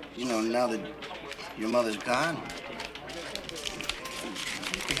 You know, now that your mother's gone,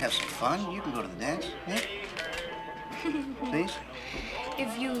 you can have some fun. You can go to the dance, eh? Please?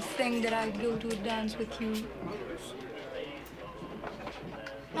 If you think that I'd go to a dance with you.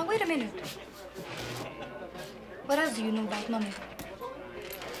 Now, wait a minute. What else do you know about Mommy?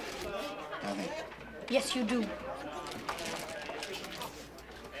 Nothing. Yes, you do.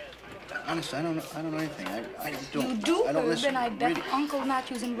 Honestly, I don't know anything. I don't. You do, I don't Herb, listen. and I bet Really. Uncle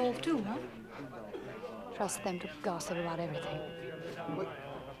Matthew's involved too, huh? Trust them to gossip about everything.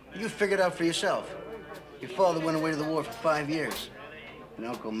 You figured out for yourself. Your father went away to the war for 5 years. And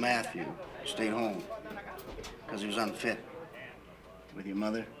Uncle Matthew stayed home because he was unfit. With your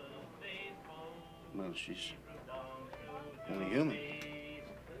mother, well, she's only human,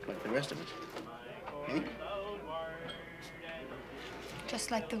 like the rest of us. Eh?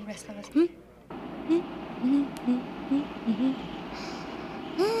 Just like the rest of us.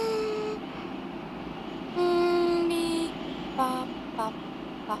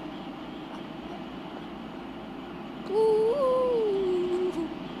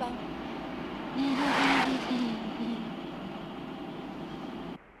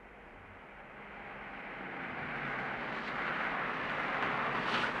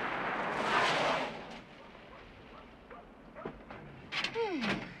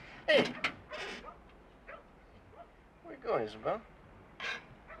 Isabel?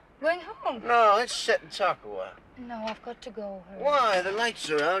 Going home? No, let's sit and talk a while. No, I've got to go. Hurry. Why? The lights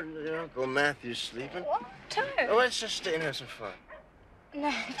are out and your Uncle Matthew's sleeping. Well, I'm tired. Oh, let's just stay and have some fun.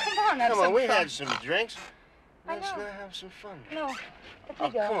 No, come on, have Come some on, we fun. had some drinks. I Let's know. not have some fun. No, let me Oh,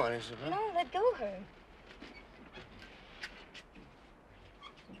 go. come on, Isabel. No, let go, Herb.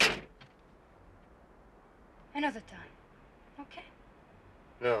 Another time, okay?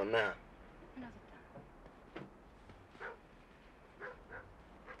 No, now. Another time.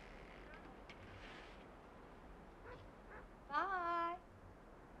 Bye.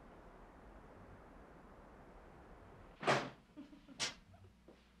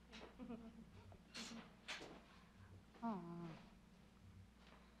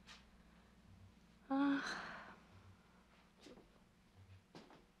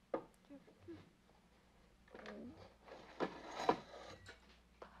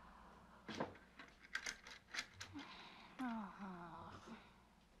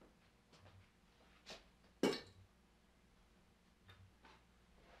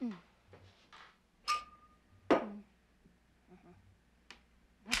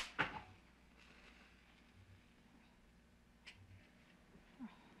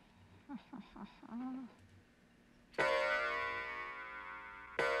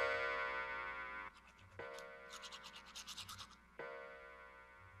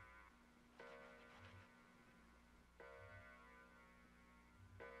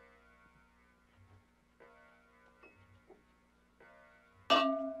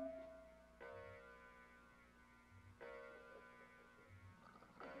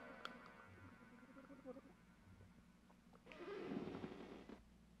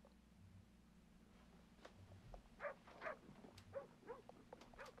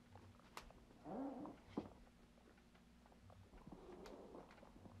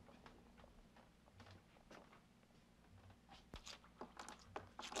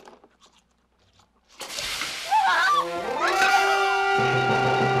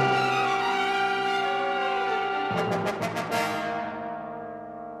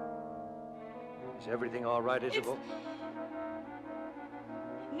 Is everything all right, Isabel?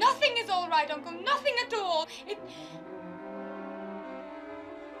 Nothing is all right, Uncle. Nothing at all.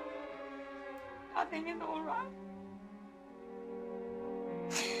 Nothing is all right.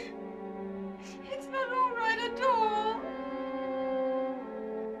 It's not all right at all.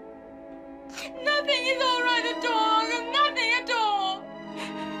 Nothing is all right at all, Uncle. Nothing at all.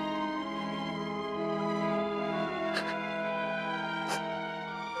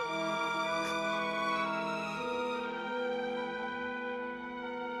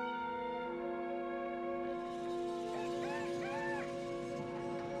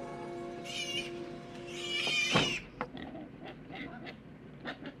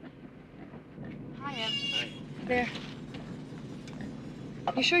 Hi, Em. There.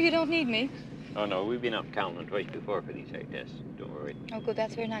 You sure you don't need me? Oh, no, we've been up counting twice before for these eye tests. Don't worry. Oh, good.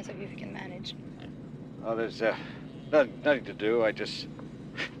 That's very nice of you if you can manage. Oh, there's nothing to do. I just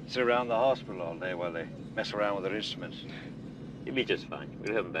sit around the hospital all day while they mess around with their instruments. You'll be just fine.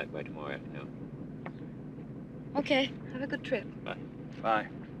 We'll have him back by tomorrow afternoon. Okay. Have a good trip. Bye. Bye.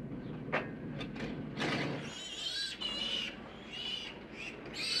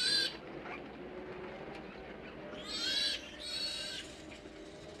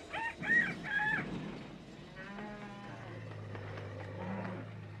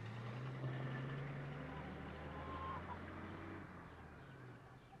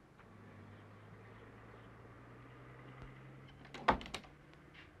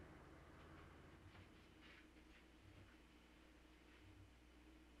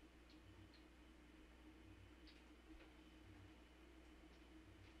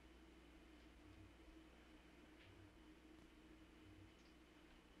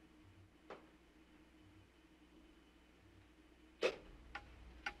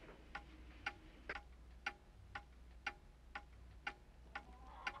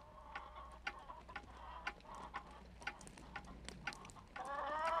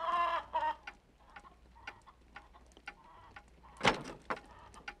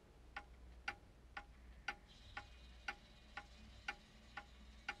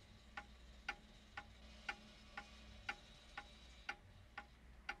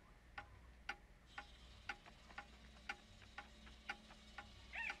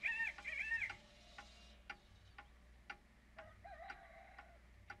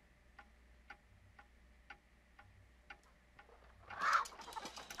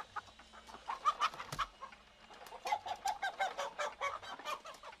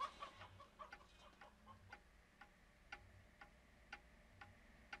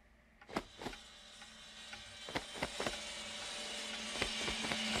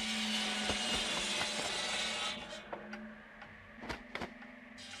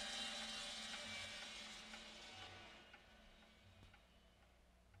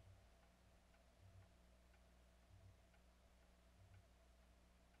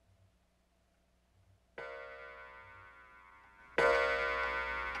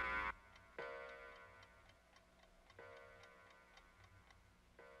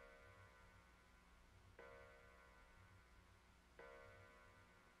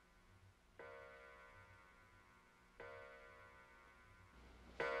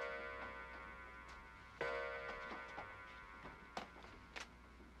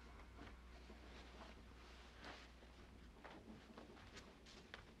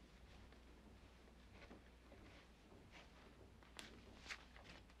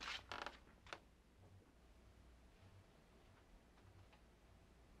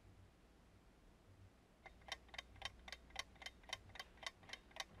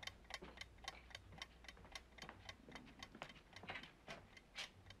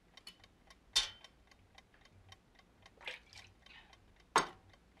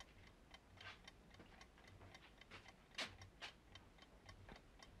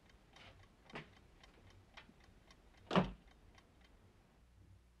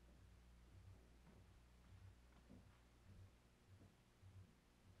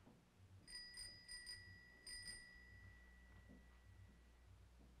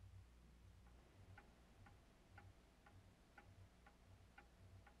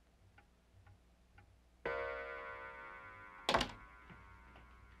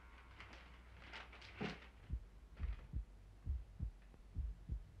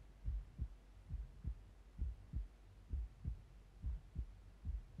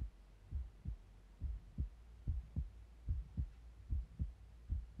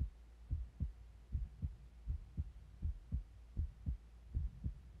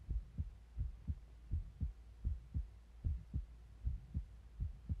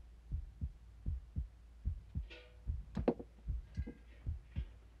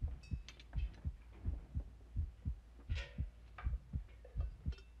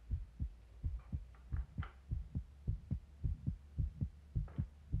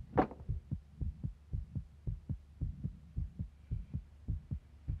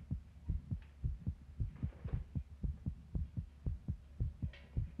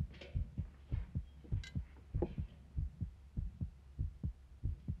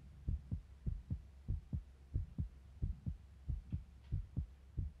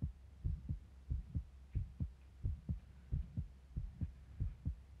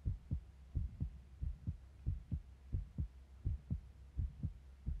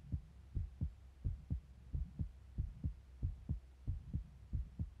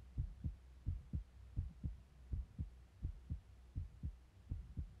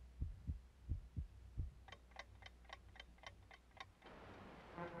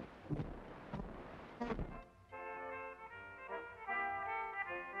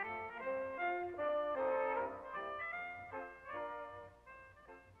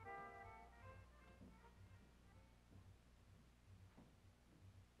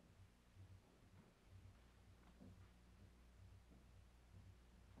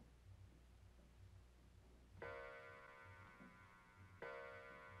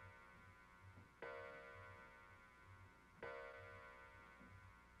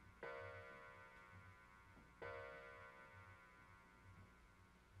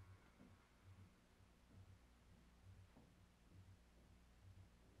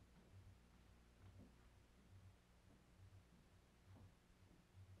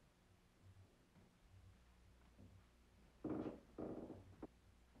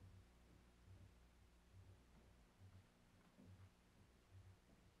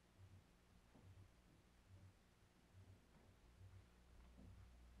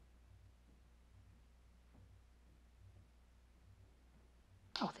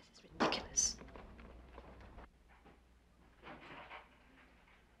 Ridiculous.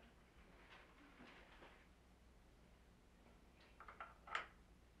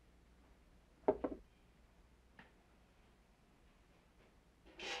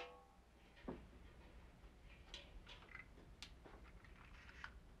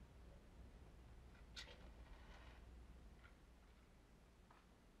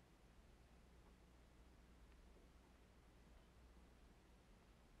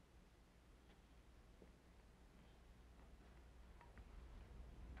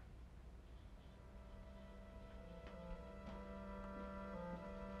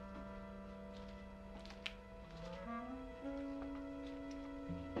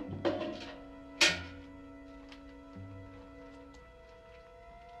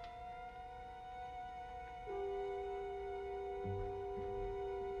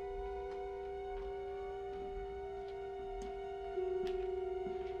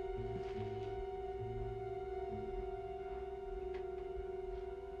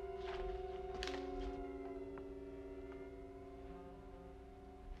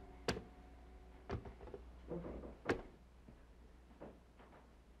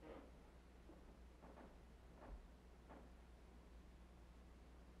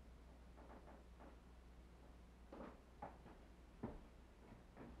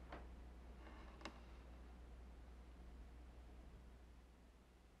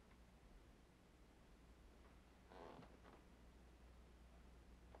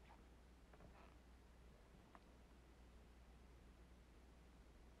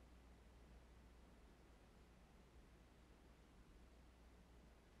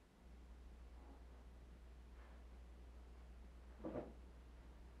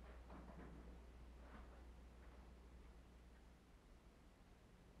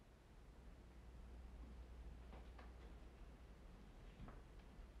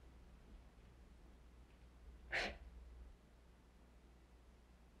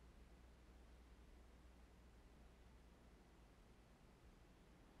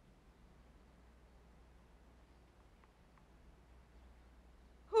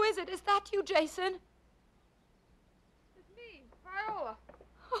 Who is it? Is that you, Jason? It's me, Viola.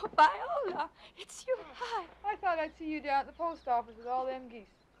 Oh, Viola, it's you. Hi. I thought I'd see you down at the post office with all them geese.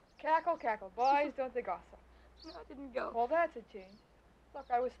 Cackle, cackle. Boys, don't they gossip? No, I didn't go. Well, that's a change. Look,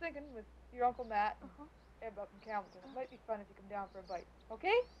 I was thinking with your Uncle Matt and Eb up in Campbellton, it might be fun if you come down for a bite.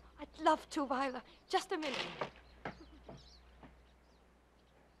 Okay? I'd love to, Viola. Just a minute.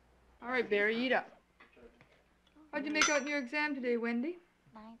 All right, Barry, eat up. How'd you make out in your exam today, Wendy?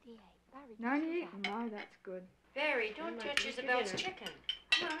 98. 98? My, that's good. Barry, don't touch Isabel's chicken.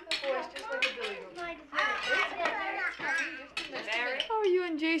 Come on, the boy's just like a billy goat. Barry? How are you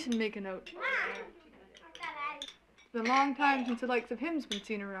and Jason making out? It's been a long time since the likes of him's been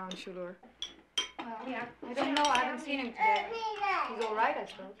seen around Chaleur. Well, yeah. I don't know. I haven't seen him today. He's all right, I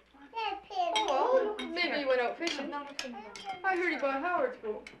suppose. Oh, well, maybe he went out fishing. I heard he bought Howard's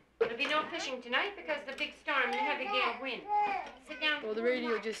boat. There'll be no fishing tonight because of the big storm and the heavy gale wind. Sit down. Well, the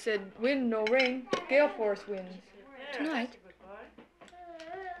radio just said wind, no rain. Gale force winds. Tonight?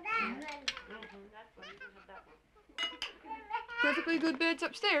 Perfectly good beds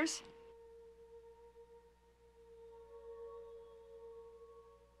upstairs.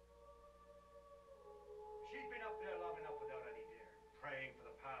 She's been up there long enough without any dear, praying for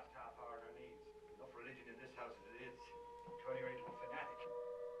the past half hour on her knees. Enough religion in this house as it is. Turning her into a fanatic.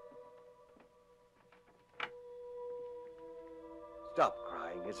 Stop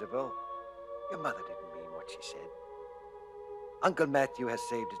crying, Isabel. Your mother didn't mean what she said. Uncle Matthew has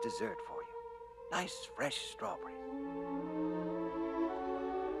saved his dessert for you. Nice, fresh strawberries.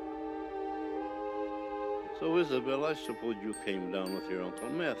 So, Isabel, I suppose you came down with your Uncle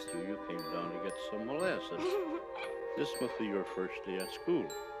Matthew. You came down to get some molasses. This must be your first day at school.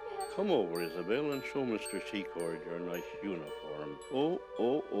 Come over, Isabel, and show Mr. Secord your nice uniform.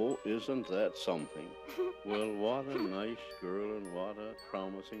 Oh, isn't that something? Well, what a nice girl and what a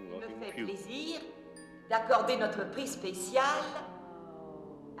promising-looking pupil. Plaisir d'accorder notre prix spécial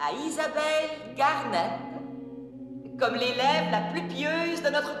à Isabel Garnett comme l'élève la plus pieuse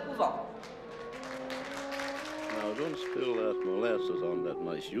de notre couvent. Now, don't spill that molasses on that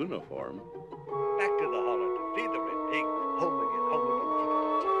nice uniform. Back to the hollow to feed the red pig. Home again,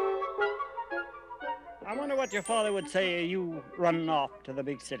 I wonder what your father would say of you running off to the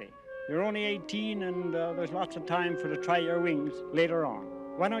big city. You're only 18 and there's lots of time for to try your wings later on.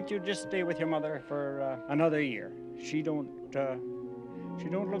 Why don't you just stay with your mother for another year? She don't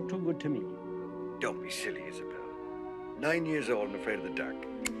look too good to me. Don't be silly, Isabel. 9 years old and afraid of the dark.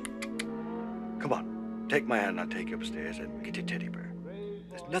 Come on, take my hand and I'll take you upstairs and get your teddy bear.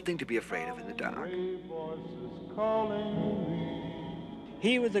 There's nothing to be afraid of in the dark.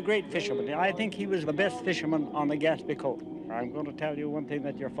 He was a great fisherman. I think he was the best fisherman on the Gaspé coast. I'm going to tell you one thing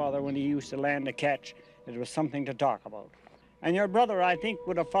that your father, when he used to land a catch, it was something to talk about. And your brother, I think,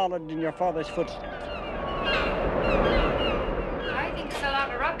 would have followed in your father's footsteps. I think it's a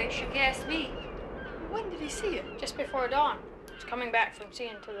lot of rubbish, if you ask me. When did he see it? Just before dawn. He's coming back from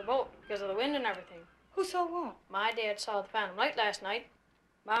seeing to the boat because of the wind and everything. Who saw what? My dad saw the phantom light last night.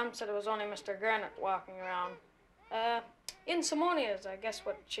 Mom said it was only Mr. Garnett walking around. Insomnias, I guess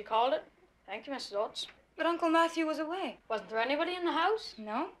what she called it. Thank you, Mrs. Oates. But Uncle Matthew was away. Wasn't there anybody in the house?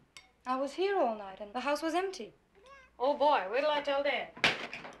 No. I was here all night and the house was empty. Oh, boy, wait till I tell Dad.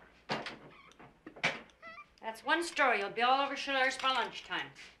 That's one story. You'll be all over Schiller's by lunchtime.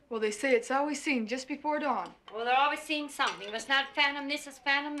 Well, they say it's always seen just before dawn. Well, they're always seeing something. It's not phantom this, it's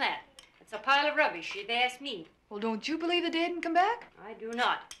phantom that. It's a pile of rubbish, if you ask me. Well, don't you believe the Dad didn't come back? I do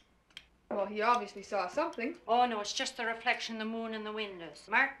not. Well, he obviously saw something. Oh, no, it's just the reflection of the moon in the windows.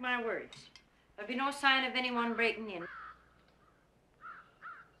 Mark my words. There'll be no sign of anyone breaking in.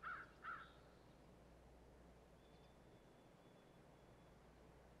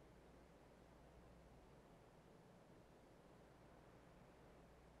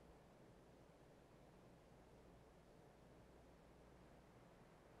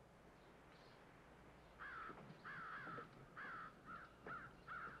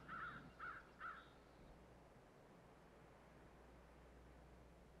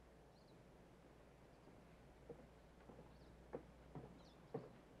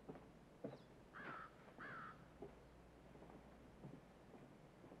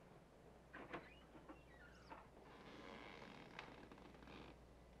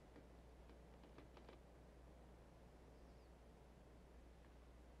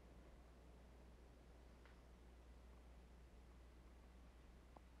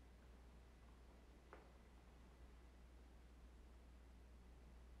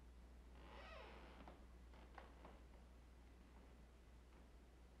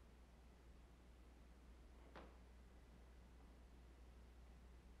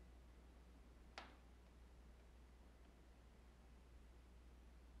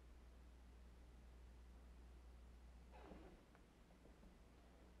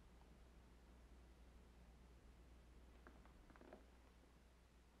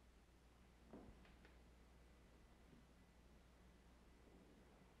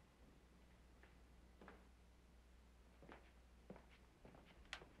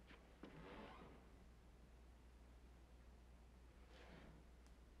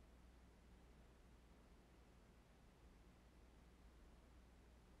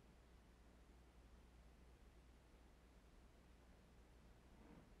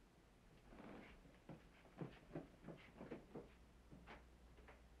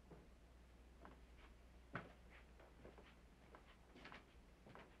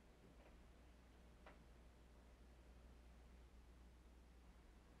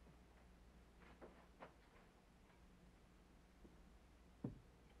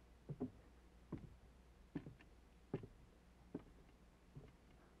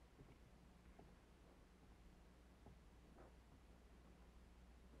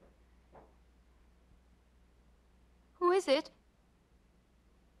 Who is it?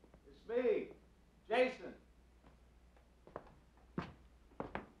 It's me, Jason.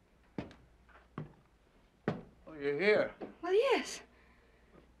 Oh, you're here. Well, yes.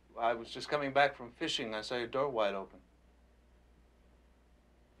 I was just coming back from fishing. I saw your door wide open.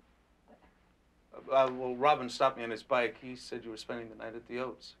 Well, Robin stopped me on his bike. He said you were spending the night at the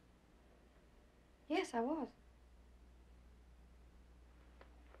Oats. Yes, I was.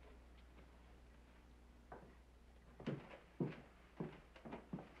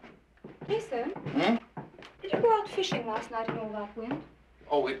 Jason? Hmm? Did you go out fishing last night in all that wind?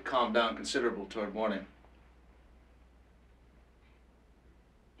 Oh, it calmed down considerable toward morning.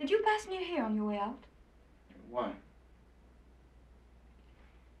 Did you pass near here on your way out? Why?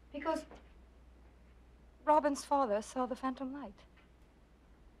 Because Robin's father saw the phantom light.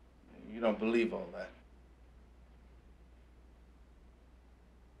 You don't believe all that.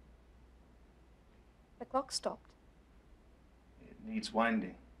 The clock stopped. It needs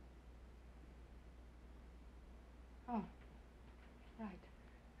winding. Oh, right.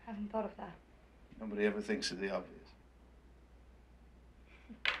 Haven't thought of that. Nobody ever thinks of the obvious.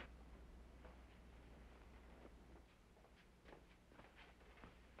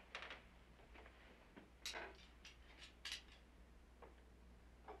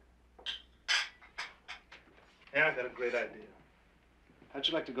 Yeah, I got a great idea. How'd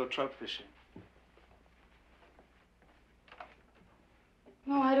you like to go trout fishing?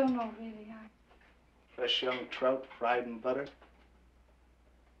 I don't know, really. Fresh young trout fried in butter.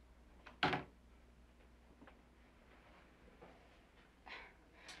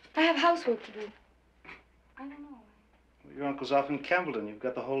 I have housework to do. I don't know. Well, your uncle's off in Campbellton. You've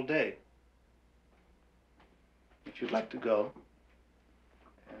got the whole day. If you'd like to go,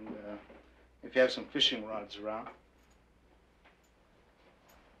 and if you have some fishing rods around.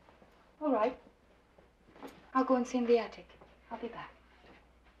 All right. I'll go and see in the attic. I'll be back.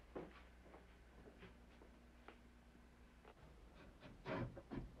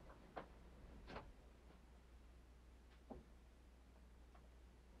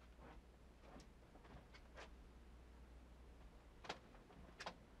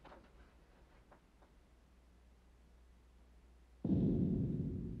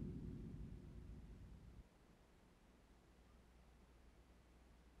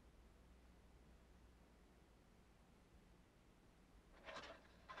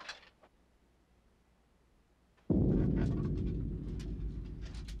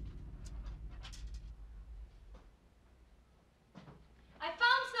 I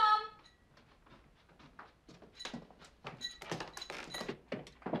found some.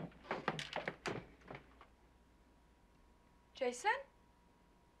 Jason?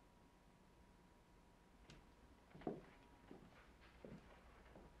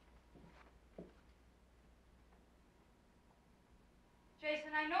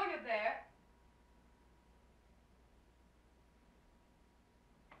 Jason, I know you're there.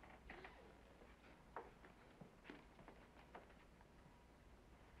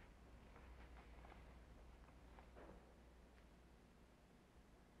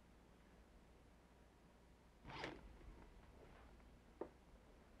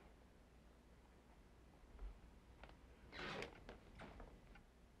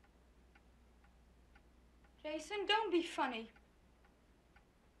 Jason, don't be funny.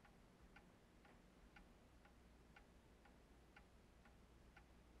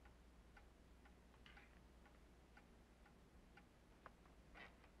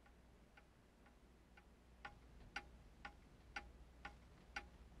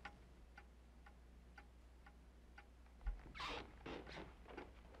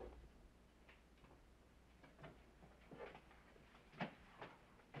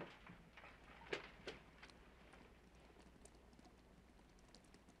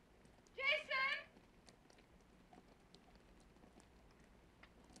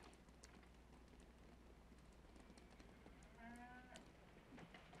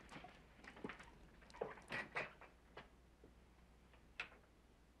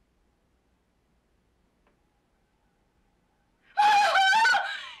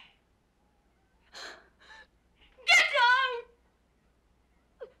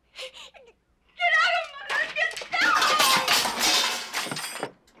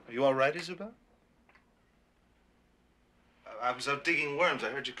 Are you all right, Isabel? I was out digging worms. I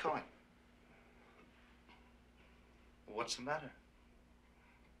heard you calling. What's the matter?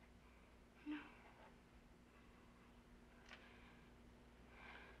 No.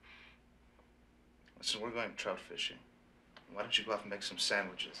 Listen, we're going trout fishing. Why don't you go off and make some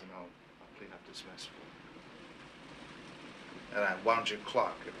sandwiches, and I'll clean up this mess for you. And I wound your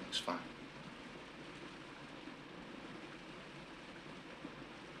clock. Everything's fine.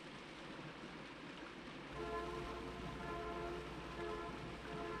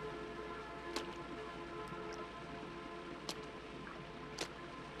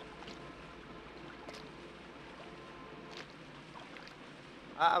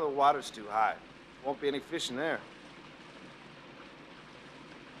 Ah, the water's too high. Won't be any fish in there.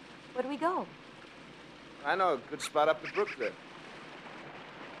 Where do we go? I know a good spot up the brook there.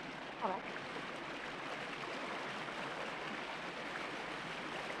 All right.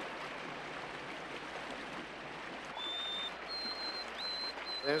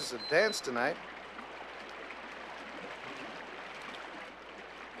 There's a dance tonight.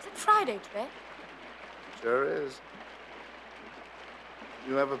 Is it Friday today? Sure is.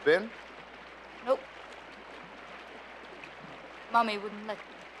 You ever been? Nope. Mommy wouldn't let me.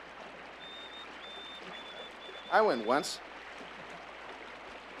 I went once.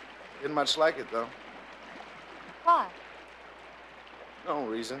 Didn't much like it, though. Why? No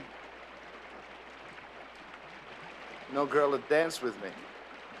reason. No girl to dance with me.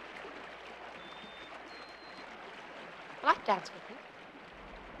 I'd like to dance with you.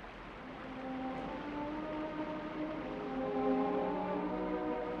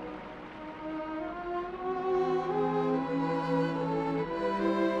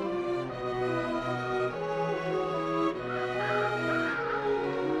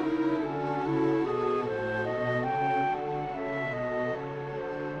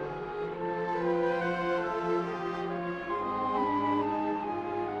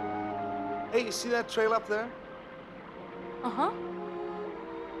 you see that trail up there? Uh-huh.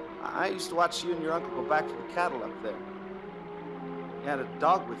 I used to watch you and your uncle go back to the cattle up there. You had a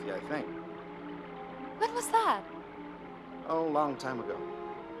dog with you, I think. When was that? Oh, a long time ago.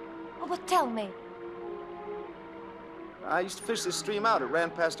 Oh, but tell me. I used to fish this stream out. It ran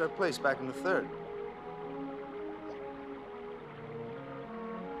past our place back in the 3rd.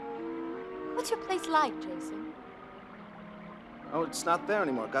 What's your place like, Jason? Oh, it's not there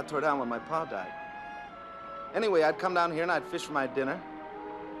anymore. It got tore down when my pa died. Anyway, I'd come down here and I'd fish for my dinner.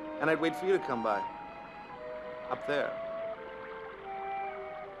 And I'd wait for you to come by. Up there.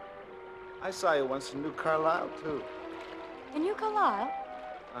 I saw you once in New Carlisle, too. In New Carlisle?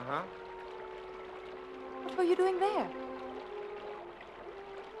 Uh-huh. What were you doing there?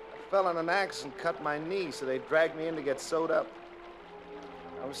 I fell on an axe and cut my knee, so they dragged me in to get sewed up.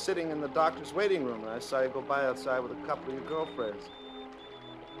 I was sitting in the doctor's waiting room, and I saw you go by outside with a couple of your girlfriends.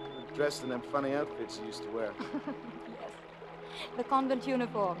 Dressed in them funny outfits you used to wear. Yes. The convent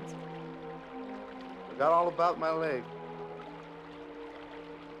uniforms. Forgot all about my leg.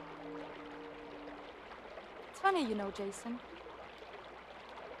 It's funny, you know, Jason.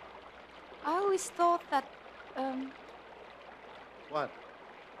 I always thought that, What?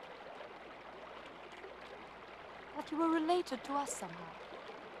 that you were related to us somehow.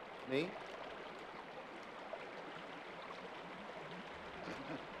 Me?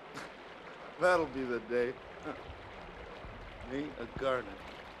 That'll be the day. Me, a gardener.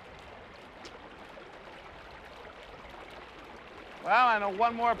 Well, I know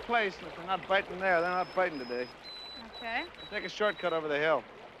one more place, and if they're not biting there, they're not biting today. Okay. Take a shortcut over the hill.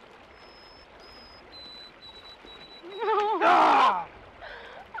 Ah!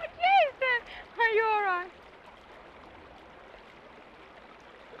 Oh, Jason! Are you all right?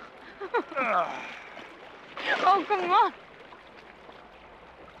 Oh, come on.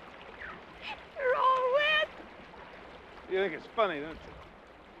 You're all wet. You think it's funny, don't you?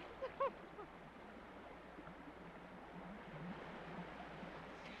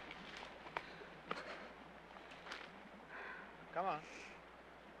 Come on.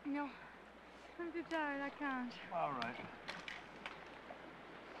 No. I'm too tired. I can't. All right.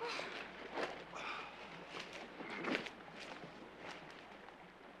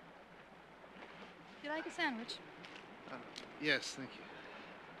 Do you like a sandwich? Yes, thank you.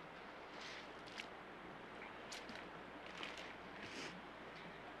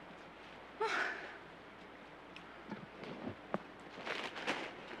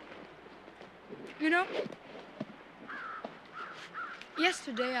 You know,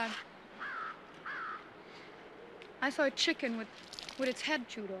 yesterday I saw a chicken with its head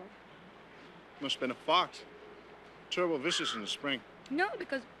chewed off. Must have been a fox. Terrible vicious in the spring. No,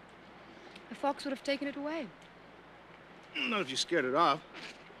 because the fox would have taken it away. Not if you scared it off.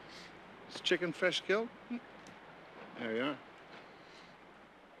 Is the chicken fresh killed? There you are.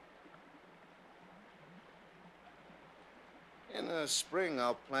 In the spring,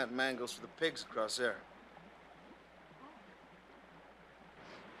 I'll plant mangoes for the pigs across there.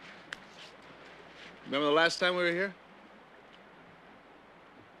 Remember the last time we were here?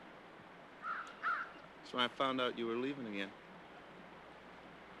 That's when I found out you were leaving again.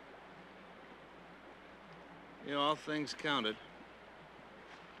 You know, all things counted,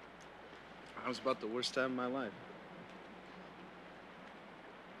 I was about the worst time of my life.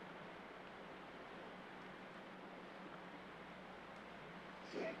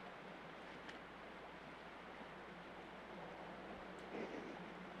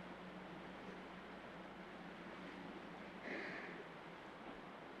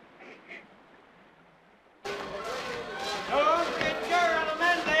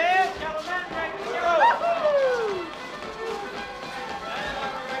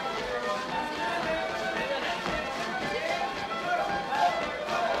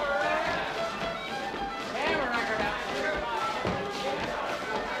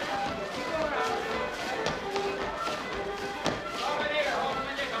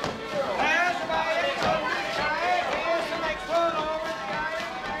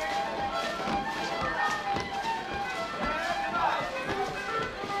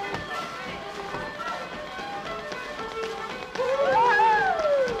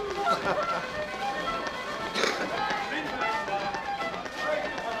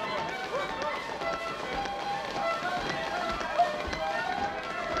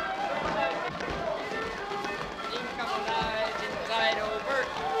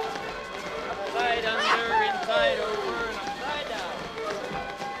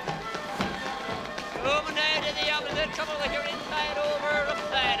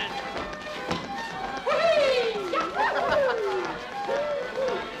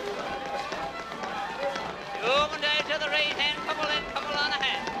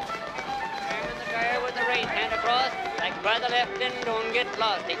 right hand across, like brother left and don't get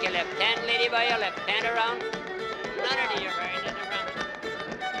lost. Take your left hand, lady, by your left hand around. None of your right hand around.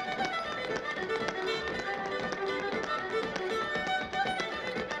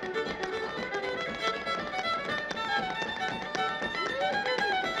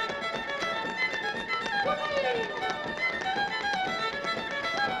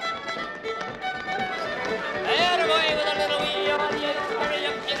 There, boy, with a little wee on the edge, very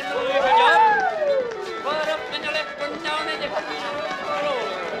up, you can do your job. Put up and your left one down and you can roll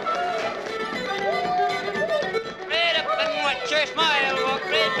over. Right up and watch your smile, walk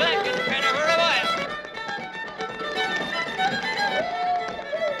right back and turn over a while.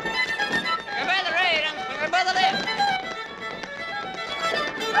 Swing by the right and swing by the left.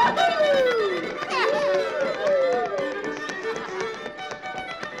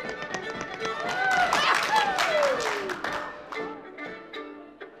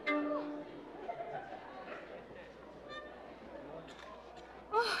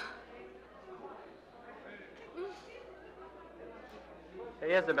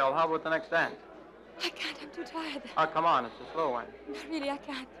 Hey, Isabel, how about the next dance? I can't, I'm too tired. Oh, come on, it's a slow one. No, really, I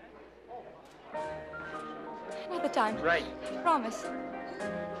can't. Another time. Right. I promise.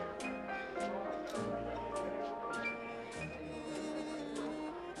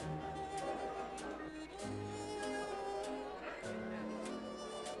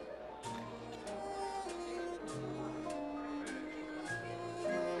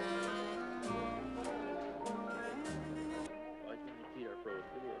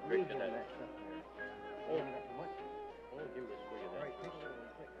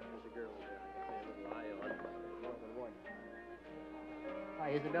 Hi,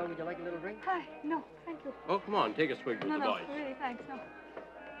 Isabel, would you like a little drink? Hi, no, thank you. Oh, come on, take a swig with No, the no, boys. really, thanks, no.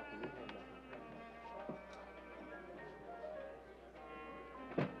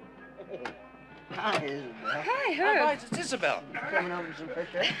 Hi, Isabel. Hi, Herb. Hi, boys, it's Isabel. Coming over some fresh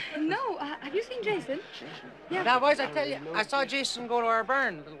air? No, have you seen Jason? Yeah. Now, boys, I tell you, I saw Jason go to our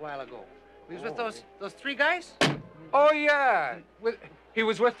barn a little while ago. He was with those three guys? Oh, yeah. He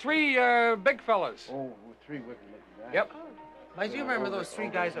was with three big fellas. Oh, three wicked looking guys. Yep. I do remember those three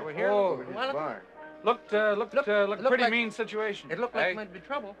guys that were here. Oh, looked pretty like- mean situation. It looked like it might be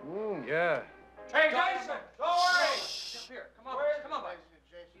trouble. Yeah. Hey, Jason! Don't worry! Up here. Come on, boys.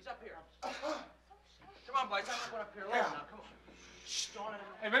 He's up here. Come on, boys. I'm not going up here alone now. Come on. Shh, don't let him.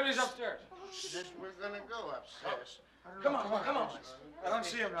 Hey, maybe he's upstairs. We're gonna go upstairs. Come on, come on. I don't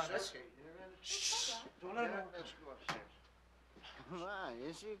see him now. Shh. Don't let him. Let's go upstairs. Come on,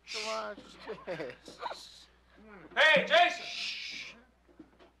 Izzy. Come on upstairs. Hey, Jason!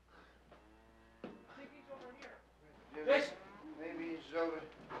 Jason. Maybe he's over.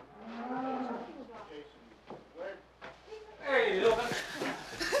 Hey, look.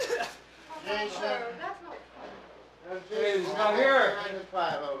 Jason. Hey, he's not here. Behind the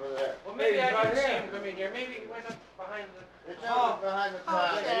pile over there. Well, maybe Hey, he's I not didn't see here. him come in here. Maybe he went up behind the... It's over behind the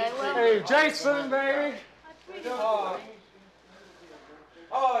pile. Okay, well- Hey, Jason, baby.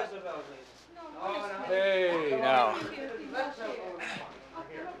 Oh, Isabel, please. Hey, now.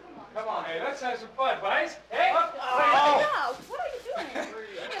 Come on. Hey, let's have some fun, boys. Hey! Now, what are you doing?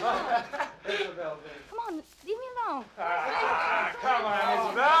 Isabel, please. Come on, leave me alone. Come on,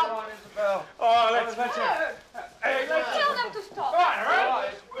 Isabel. Come on, Isabel. Oh, let's Hey, let's Tell them to stop. Come on, all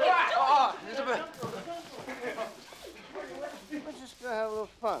right? Oh, Isabel. We're just gonna have a little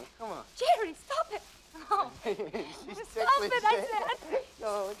fun. Come on. Jerry, stop it. No. She's Stop it, I said. No,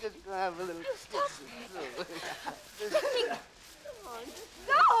 we're just gonna have a little Stop. kiss.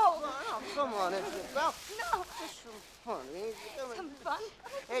 No. Oh, come on, Isabel. No. Just some fun. Eh? Some fun?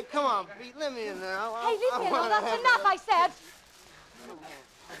 Hey, come on, Pete. Let me in now. Hey, leave me alone. That's enough, I said.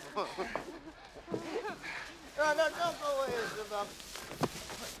 No, don't go away, Isabel.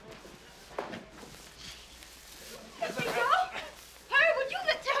 Let me go. Hurry, would you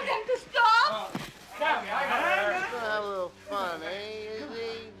tell them to stop? We're gonna have a little fun, eh,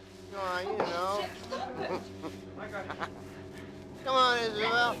 Izzy? Come on, you know. Come on,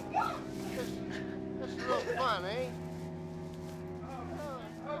 Isabel. Just a little fun, eh?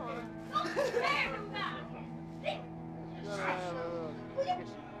 Gonna have a little kiss.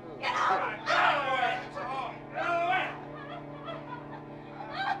 Get out!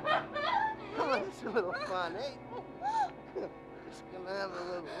 Come on, it's a little fun, eh? Just gonna have a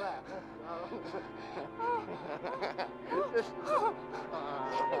little laugh. Just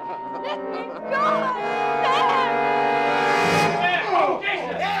Let me go!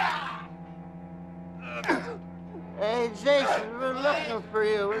 Hey, Jason, we're looking for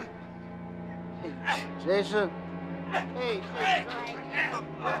you. Hey, Jason. Hey, Jason.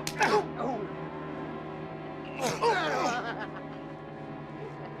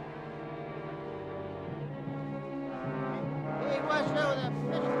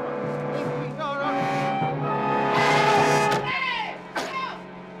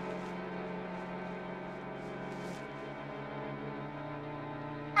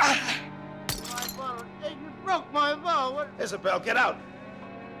 Hey, you broke my bow. What? Isabel, get out.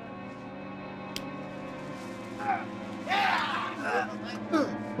 Good.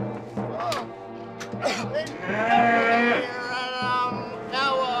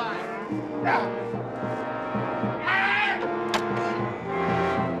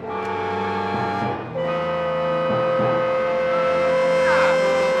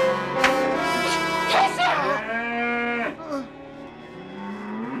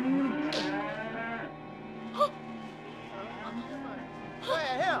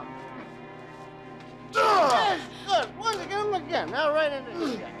 Once again, again. Now right into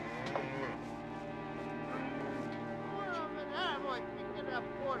this guy. Boy, get that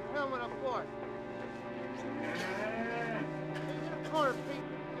board, helmet aboard. Hit a corner, Pete.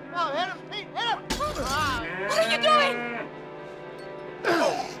 No, hit him, Pete, hit him! Ah. What are you doing?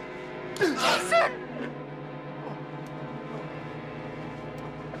 Jason!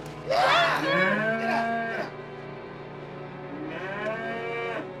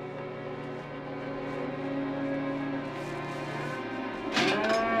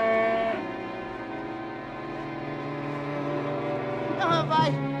 Come on,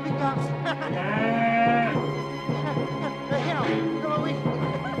 boys. We comes. Hit him. Come on, we go, boys. Come on,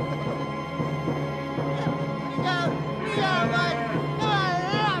 hit him.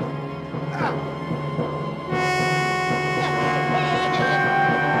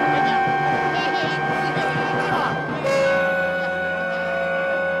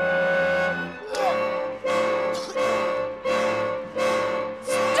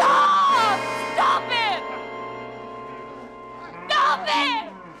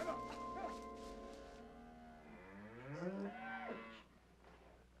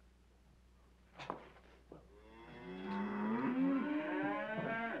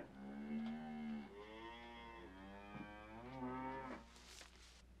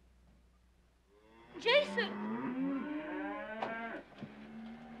 Jason!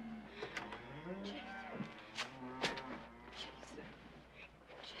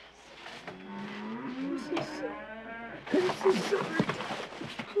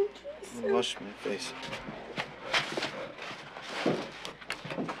 I'm gonna wash my face.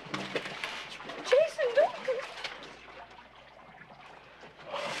 Jason, don't!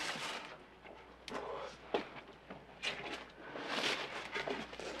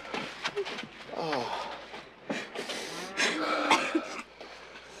 Oh.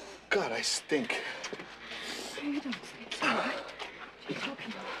 God, I stink. You don't stink so bad. What are you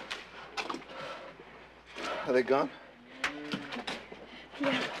talking about? Are they gone?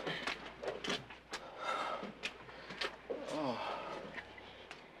 Yeah. Oh.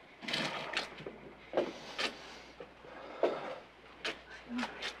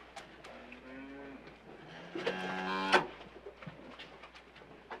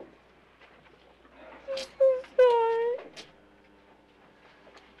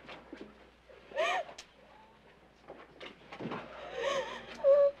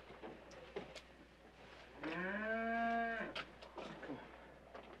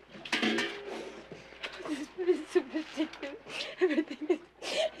 This is ridiculous. Everything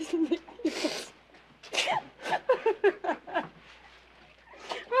is ridiculous.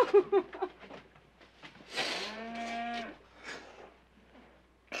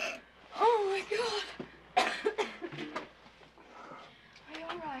 Oh my God. Are you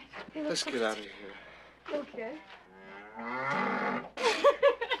all right? Let's get out of here. Okay.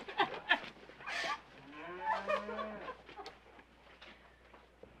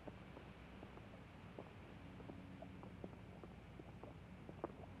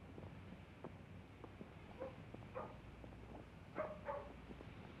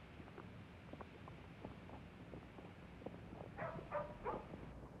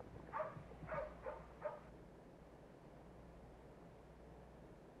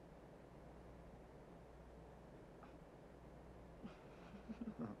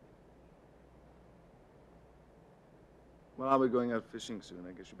 Well, I'll be going out fishing soon.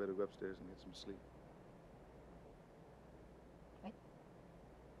 I guess you better go upstairs and get some sleep. Good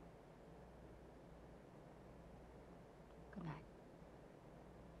night.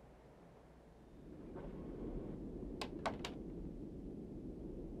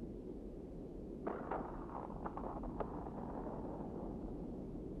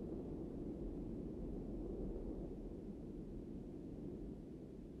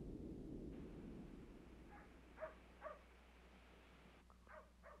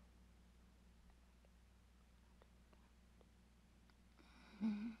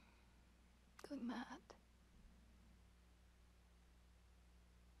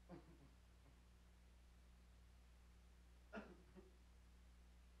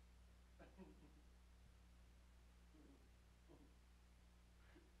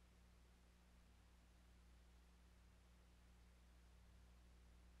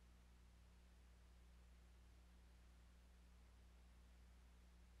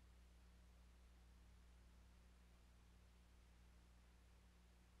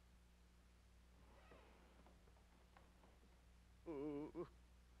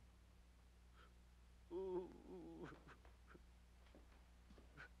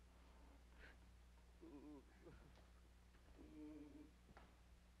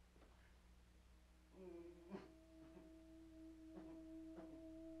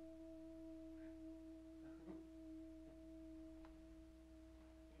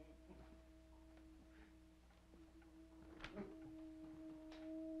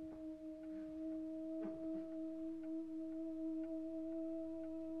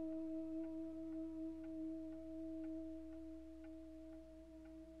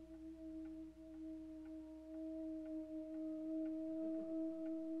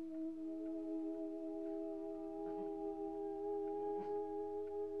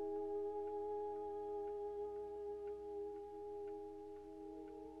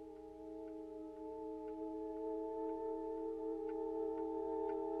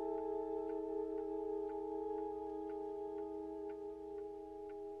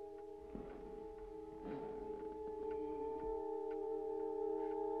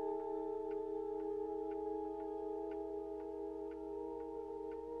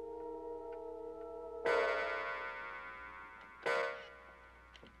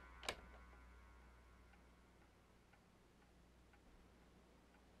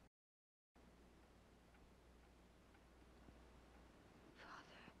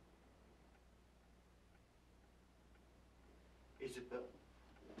 Isabel,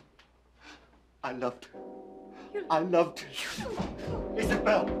 I loved her. I loved her.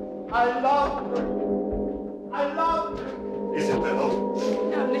 Isabel, I loved her. I loved her. Isabel.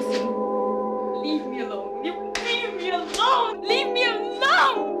 Now listen. Leave me alone.